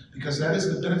neighbors. Because that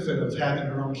is the benefit of having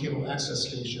your own cable access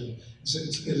station.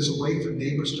 It is a way for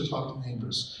neighbors to talk to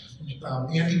neighbors.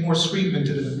 Andy Morse-Friedman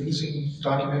did an amazing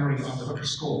documentary on the Hooker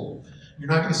School. You're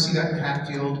not going to see that in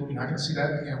Hatfield. You're not going to see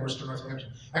that in Amherst or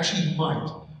Northampton. Actually, you might,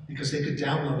 because they could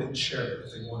download it and share it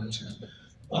if they wanted to.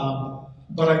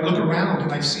 But I look around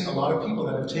and I see a lot of people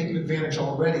that have taken advantage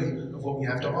already of what we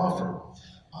have to offer.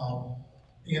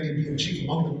 Andy being chief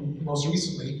among them most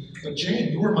recently, but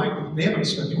Jane, you were my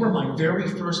very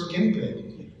first guinea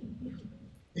pig.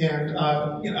 And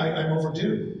you know, I'm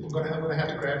overdue. I'm gonna have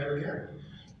to grab you again.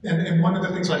 And one of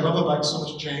the things I love about so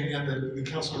much Jane and the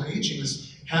Council on Aging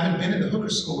is, having been in the Hooker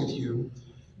School with you,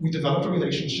 we developed a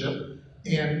relationship,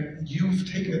 and you've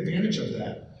taken advantage of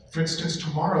that. For instance,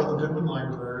 tomorrow, the Goodwin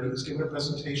Library is giving a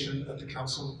presentation at the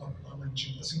Council on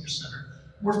Aging, the Senior Center.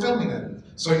 We're filming it.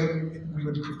 So we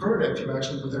would prefer it if you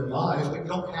actually were there live, but you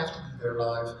don't have to be there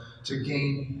live to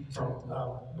gain from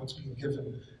what's being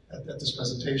given at this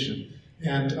presentation.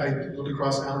 And I look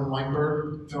across, Alan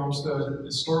Weinberg films the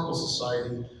Historical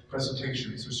Society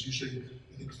presentations. There's usually,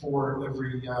 I think, 4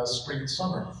 every spring and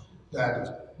summer.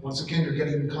 That, once again, you're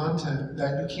getting content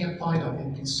that you can't find on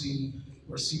NBC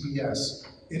or CBS.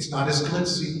 It's not as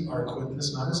glitzy, our equipment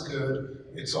is not as good,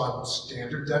 it's on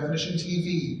standard definition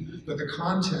TV, but the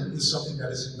content is something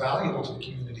that is invaluable to the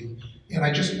community. And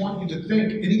I just want you to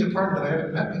think, any department that I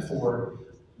haven't met before,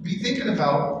 be thinking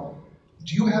about,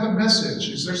 do you have a message?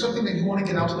 Is there something that you want to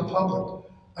get out to the public?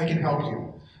 I can help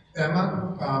you.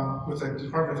 Emma, with the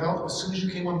Department of Health, as soon as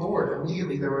you came on board,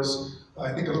 immediately there was,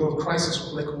 I think, a little crisis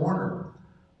with Lake Warner.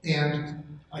 And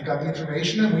I got the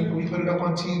information and we put it up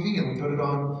on TV and we put it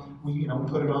on, we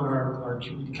put it on our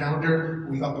community calendar.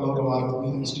 We upload a lot of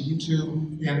meetings to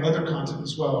YouTube and other content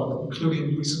as well,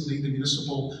 including recently the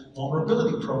Municipal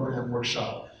Vulnerability Program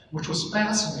workshop, which was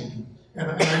fascinating. And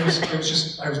I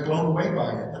was blown away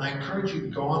by it. And I encourage you to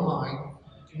go online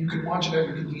and you can watch it at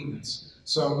your convenience.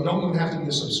 So you don't even have to be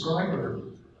a subscriber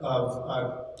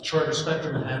of Charter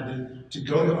Spectrum and Hadley to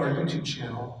go to our YouTube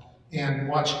channel and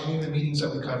watch any of the meetings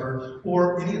that we cover,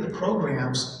 or any of the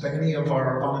programs that any of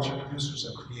our volunteer producers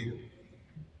have created.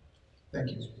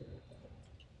 Thank you.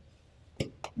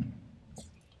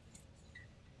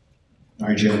 All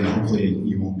right, gentlemen, hopefully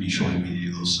you won't be showing me any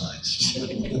of those signs.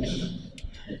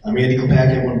 I'm Andy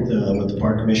Kopacki with the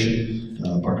Park Commission,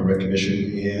 Park and Rec Commission,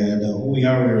 and who we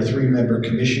are, we're a 3-member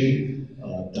commission.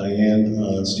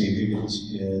 Diane, Steve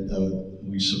Higgins, and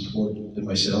we support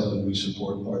myself, and we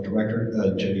support our director,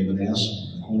 Jenny Manass,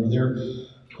 in the corner there.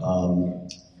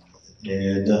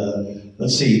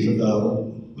 Let's see,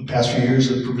 the past few years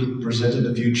have presented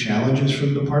a few challenges for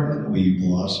the department. We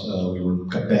were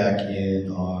cut back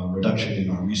in reduction in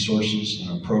our resources, in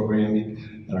our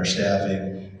programming, and our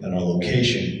staffing, and our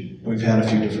location. We've had a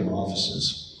few different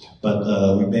offices. But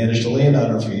we managed to land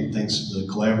on our feet thanks to the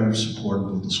collaborative support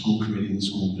of the school committee and the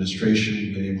school administration.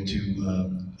 We've been able to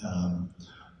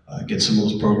get some of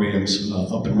those programs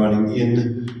up and running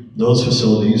in those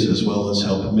facilities, as well as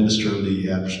help administer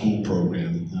the after-school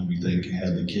program. We thank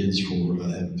Hadley Kids for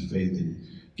having the faith in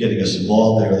getting us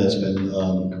involved there. That's been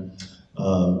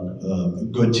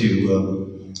good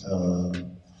to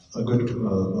a good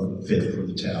fit for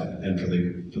the town and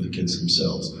for the kids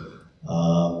themselves.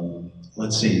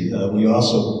 Let's see. We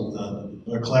also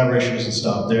our collaboration doesn't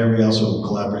stop there. We also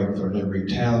collaborate with our neighboring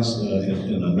towns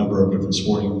in a number of different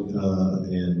sporting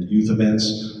and youth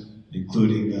events,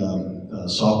 including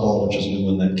softball, which is a new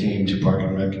one that came to Park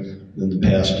and Rec in the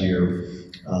past year,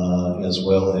 as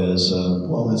well as,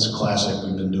 well, it's classic.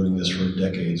 We've been doing this for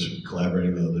decades,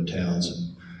 collaborating with other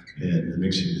towns and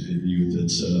mixing youth.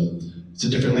 It's a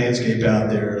different landscape out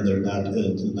there. They're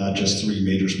not just 3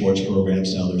 major sports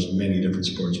programs now. There's many different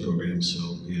sports programs.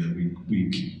 So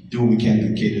we do what we can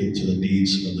to cater to the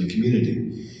needs of the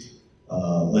community.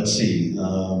 Let's see.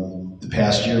 The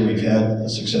past year we've had a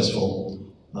successful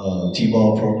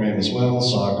T-ball program as well,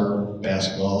 soccer,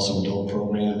 basketball, some adult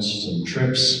programs, some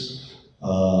trips.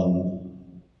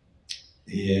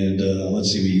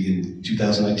 Let's see, in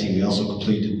 2019 we also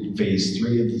completed phase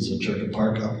 3 of the Circuit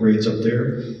Park upgrades up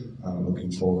there.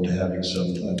 Looking forward to having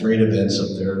some great events up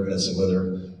there as the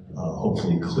weather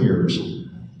hopefully clears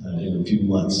in a few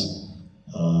months.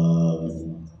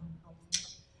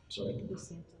 Sorry?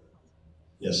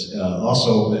 Yes,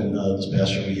 also in this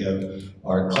past year we have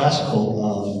our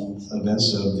classical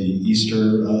events of the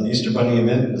Easter Bunny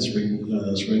event, the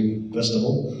spring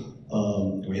festival.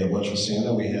 We have Lunch with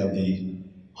Santa, we have the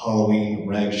Halloween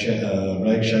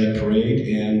ragshag parade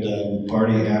and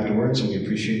party afterwards, and we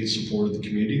appreciate the support of the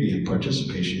community and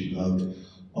participation of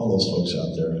all those folks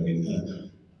out there. I mean,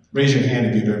 raise your hand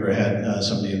if you've ever had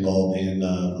somebody involved in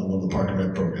one of the Park and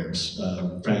Rec programs,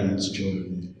 friends,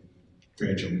 children,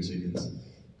 grandchildren.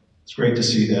 It's great to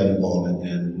see that involvement,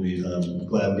 and we're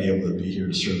glad to be able to be here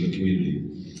to serve the community.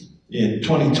 In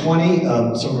 2020,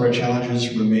 some of our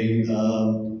challenges remain,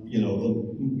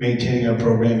 maintaining our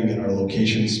programming in our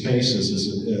location spaces.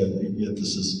 Yet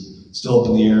this is still up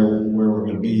in the air where we're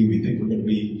going to be. We think we're going to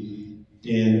be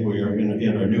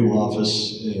in our new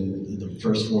office in the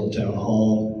first floor of Town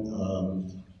Hall,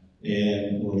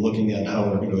 and we're looking at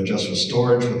how we're going to adjust with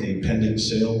storage with the pending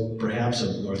sale, perhaps,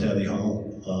 of North Hadley Hall,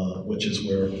 which is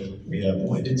where we have.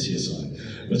 Oh, I did see a sign.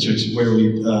 Which is where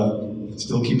we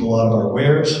still keep a lot of our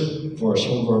wares for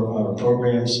some of our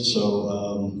programs. So.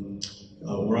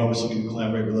 We're always looking to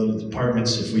collaborate with other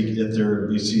departments. If we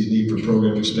see a need for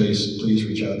programming space, please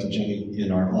reach out to Jenny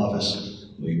in our office.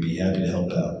 We'd be happy to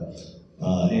help out.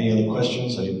 Any other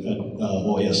questions?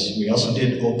 Well, yes, we also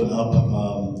did open up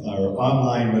our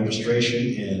online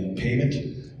registration and payment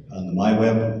on the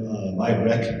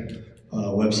MyRec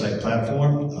website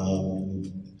platform.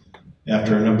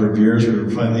 After a number of years, we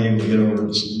were finally able to get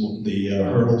over the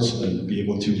hurdles and be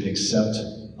able to accept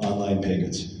online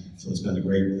payments. So it's been a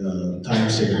great time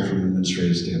saver from an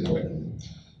administrative standpoint.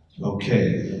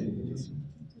 Okay.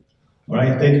 All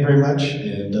right, thank you very much.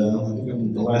 And I think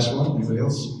I'm the last one. Anybody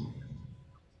else?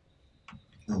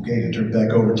 Okay, I turn it back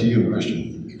over to you,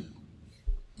 Christian.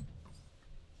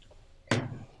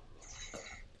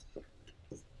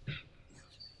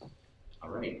 All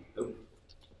right. Got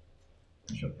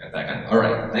that on. All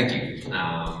right, thank you.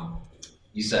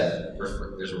 You said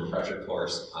there's a refresher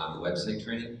course on website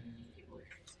training.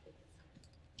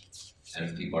 And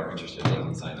if people are interested, they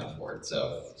can sign up for it.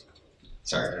 So,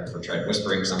 sorry for trying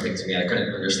whispering something to me. I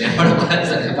couldn't understand what it was.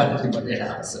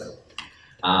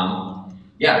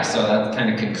 So that kind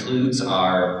of concludes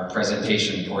our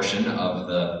presentation portion of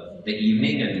the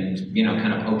evening, and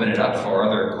kind of open it up for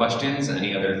other questions.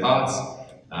 Any other thoughts?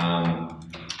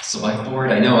 Select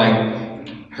board. I know I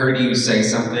heard you say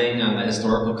something on the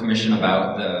historical commission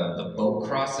about the boat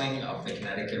crossing of the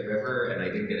Connecticut River, and I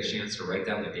didn't get a chance to write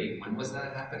down the date. When was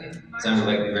that happening? Sounded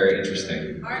like very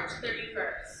interesting. March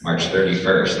 31st. March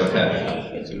 31st,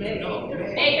 okay. It's May.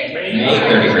 May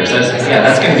 31st.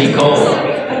 That's going to be cold.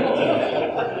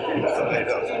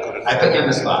 I put you on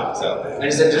the spot, so. And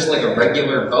is it just like a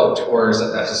regular boat, or is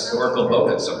it a historical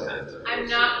boat of some kind? I'm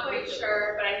not quite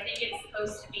sure, but I think it's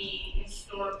supposed to be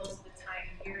historical to the time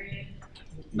period.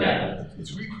 Yeah.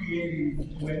 It's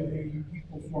recreating when the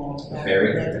people from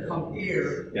Ferry? had to come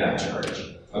here Yeah. to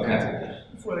church. Okay.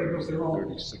 Before they built their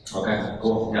own. Okay,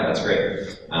 cool. Yeah, that's great.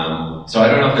 So I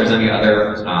don't know if there's any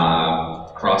other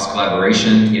cross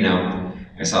collaboration.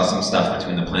 I saw some stuff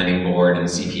between the planning board and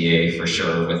the CPA for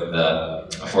sure with the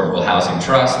Affordable Housing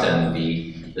Trust and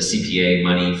the CPA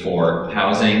money for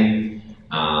housing.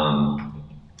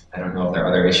 I don't know if there are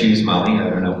other issues, Molly. I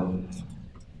don't know.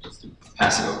 Just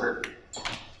pass it over.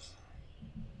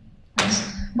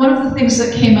 One of the things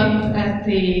that came up at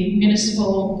the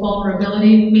municipal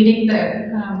vulnerability meeting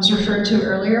that was referred to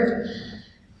earlier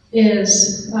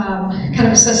is kind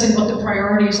of assessing what the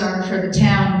priorities are for the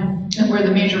town and where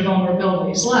the major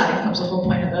vulnerabilities lie. That was the whole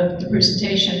point of the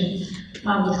presentation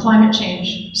with climate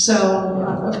change. So,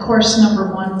 of course,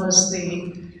 number one was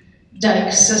the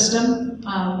dike system,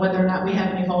 whether or not we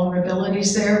have any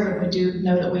vulnerabilities there, but we do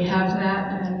know that we have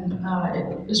that, and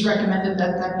it is recommended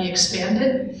that that be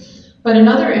expanded. But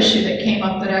another issue that came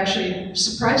up that actually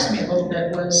surprised me a little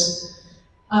bit was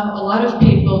a lot of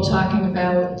people talking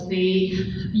about the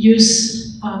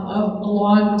use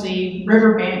along the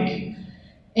riverbank.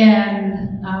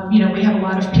 And, you know, we have a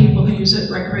lot of people who use it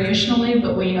recreationally,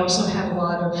 but we also have a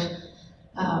lot of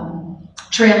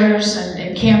trailers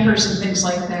and campers and things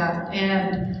like that.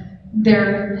 And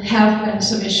there have been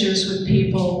some issues with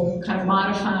people kind of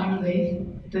modifying the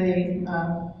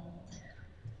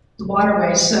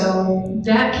waterway. So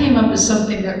that came up as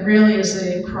something that really is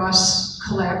a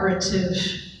cross-collaborative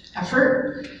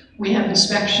effort. We have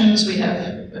inspections, we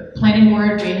have planning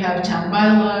board, we have town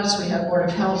bylaws, we have board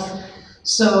of health.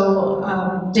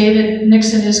 So David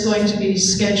Nixon is going to be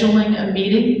scheduling a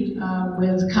meeting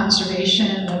with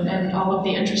conservation and all of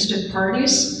the interested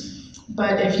parties.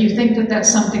 But if you think that that's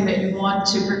something that you want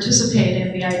to participate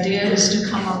in, the idea is to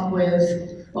come up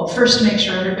with, well, first make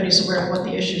sure everybody's aware of what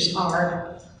the issues are,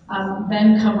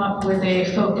 then come up with a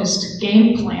focused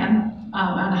game plan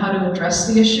on how to address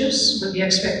the issues, with the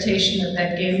expectation that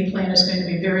that game plan is going to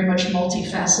be very much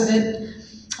multifaceted.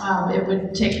 It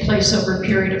would take place over a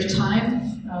period of time.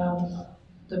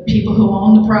 The people who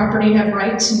own the property have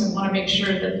rights, and we want to make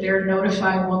sure that they're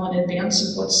notified well in advance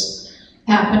of what's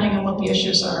happening and what the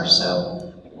issues are.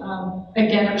 So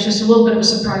again, it was just a little bit of a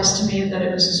surprise to me that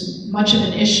it was as much of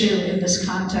an issue in this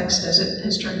context as it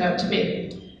has turned out to be.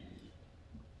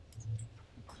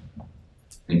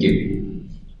 Thank you.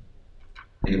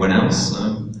 Anyone else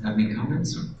have any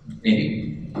comments?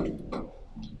 Andy?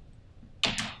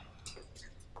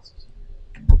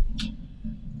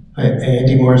 Hi,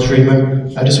 Andy Morris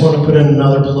Friedman. I just want to put in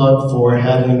another plug for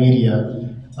Hadley Media.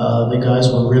 The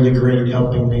guys were really great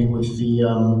helping me with the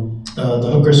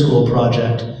Hooker School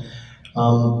project.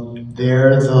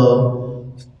 They're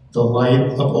the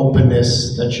light of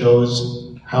openness that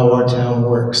shows how our town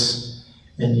works,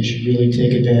 and you should really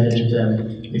take advantage of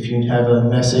them. If you have a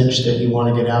message that you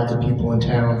want to get out to people in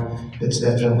town, it's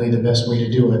definitely the best way to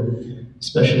do it,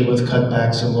 especially with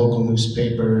cutbacks in local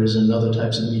newspapers and other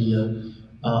types of media.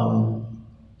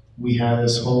 We have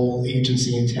this whole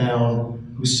agency in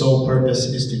town whose sole purpose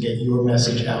is to get your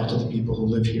message out to the people who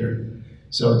live here.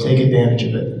 So take advantage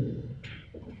of it.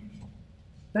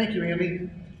 Thank you, Andy.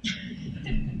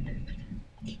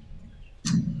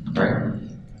 All right.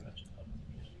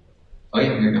 Oh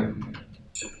yeah, here you go.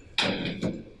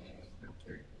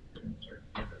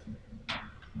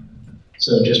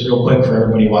 So just real quick for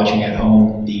everybody watching at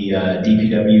home, the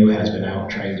DPW has been out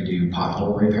trying to do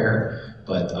pothole repair,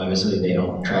 but obviously they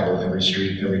don't travel every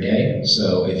street every day.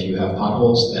 So if you have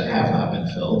potholes that have not been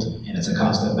filled, and it's a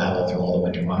constant battle through all the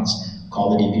winter months,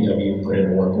 call the DPW, put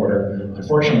in a work order.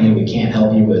 Unfortunately, we can't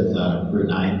help you with Route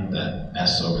 9. That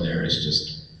mess over there is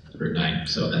just Route 9,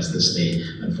 so that's the state,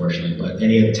 unfortunately. But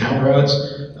any of the town roads,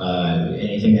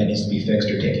 anything that needs to be fixed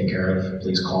or taken care of,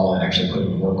 please call and actually put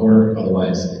in a work order.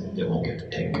 Otherwise, it won't get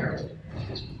taken care of.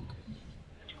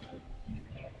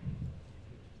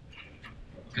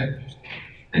 Okay.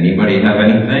 Anybody have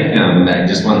anything? I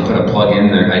just want to put a plug in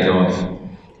there. I know of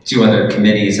two other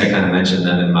committees. I kind of mentioned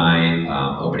them in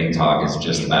my opening talk. It's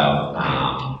just about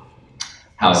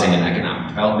housing and economic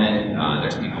development.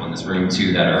 There's people in this room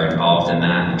too that are involved in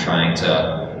that and trying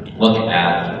to look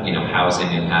at, you know,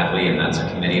 housing in Hadley, and that's a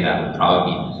committee that will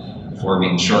probably be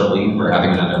forming shortly. We're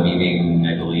having another meeting,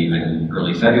 I believe, in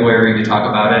early February to talk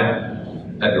about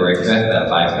it. February 5th at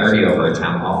 5:30 over at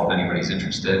Town Hall, if anybody's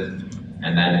interested.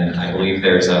 And then I believe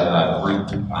there's a group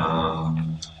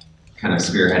kind of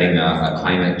spearheading a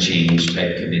climate change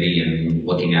type committee and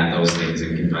looking at those things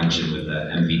in conjunction with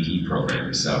the MVP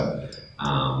program. So,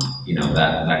 you know,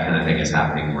 that kind of thing is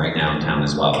happening right now in town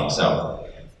as well. So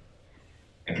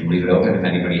I can leave it open if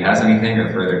anybody has anything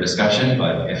or further discussion,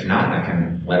 but if not, I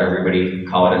can let everybody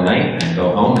call it a night and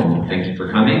go home, and thank you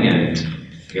for coming, and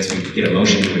I guess we could get a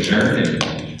motion to adjourn. And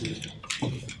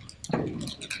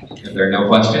if there are no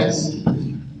questions,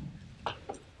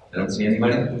 I don't see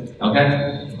anybody.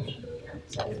 Okay.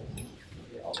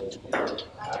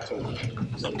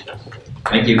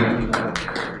 Thank you.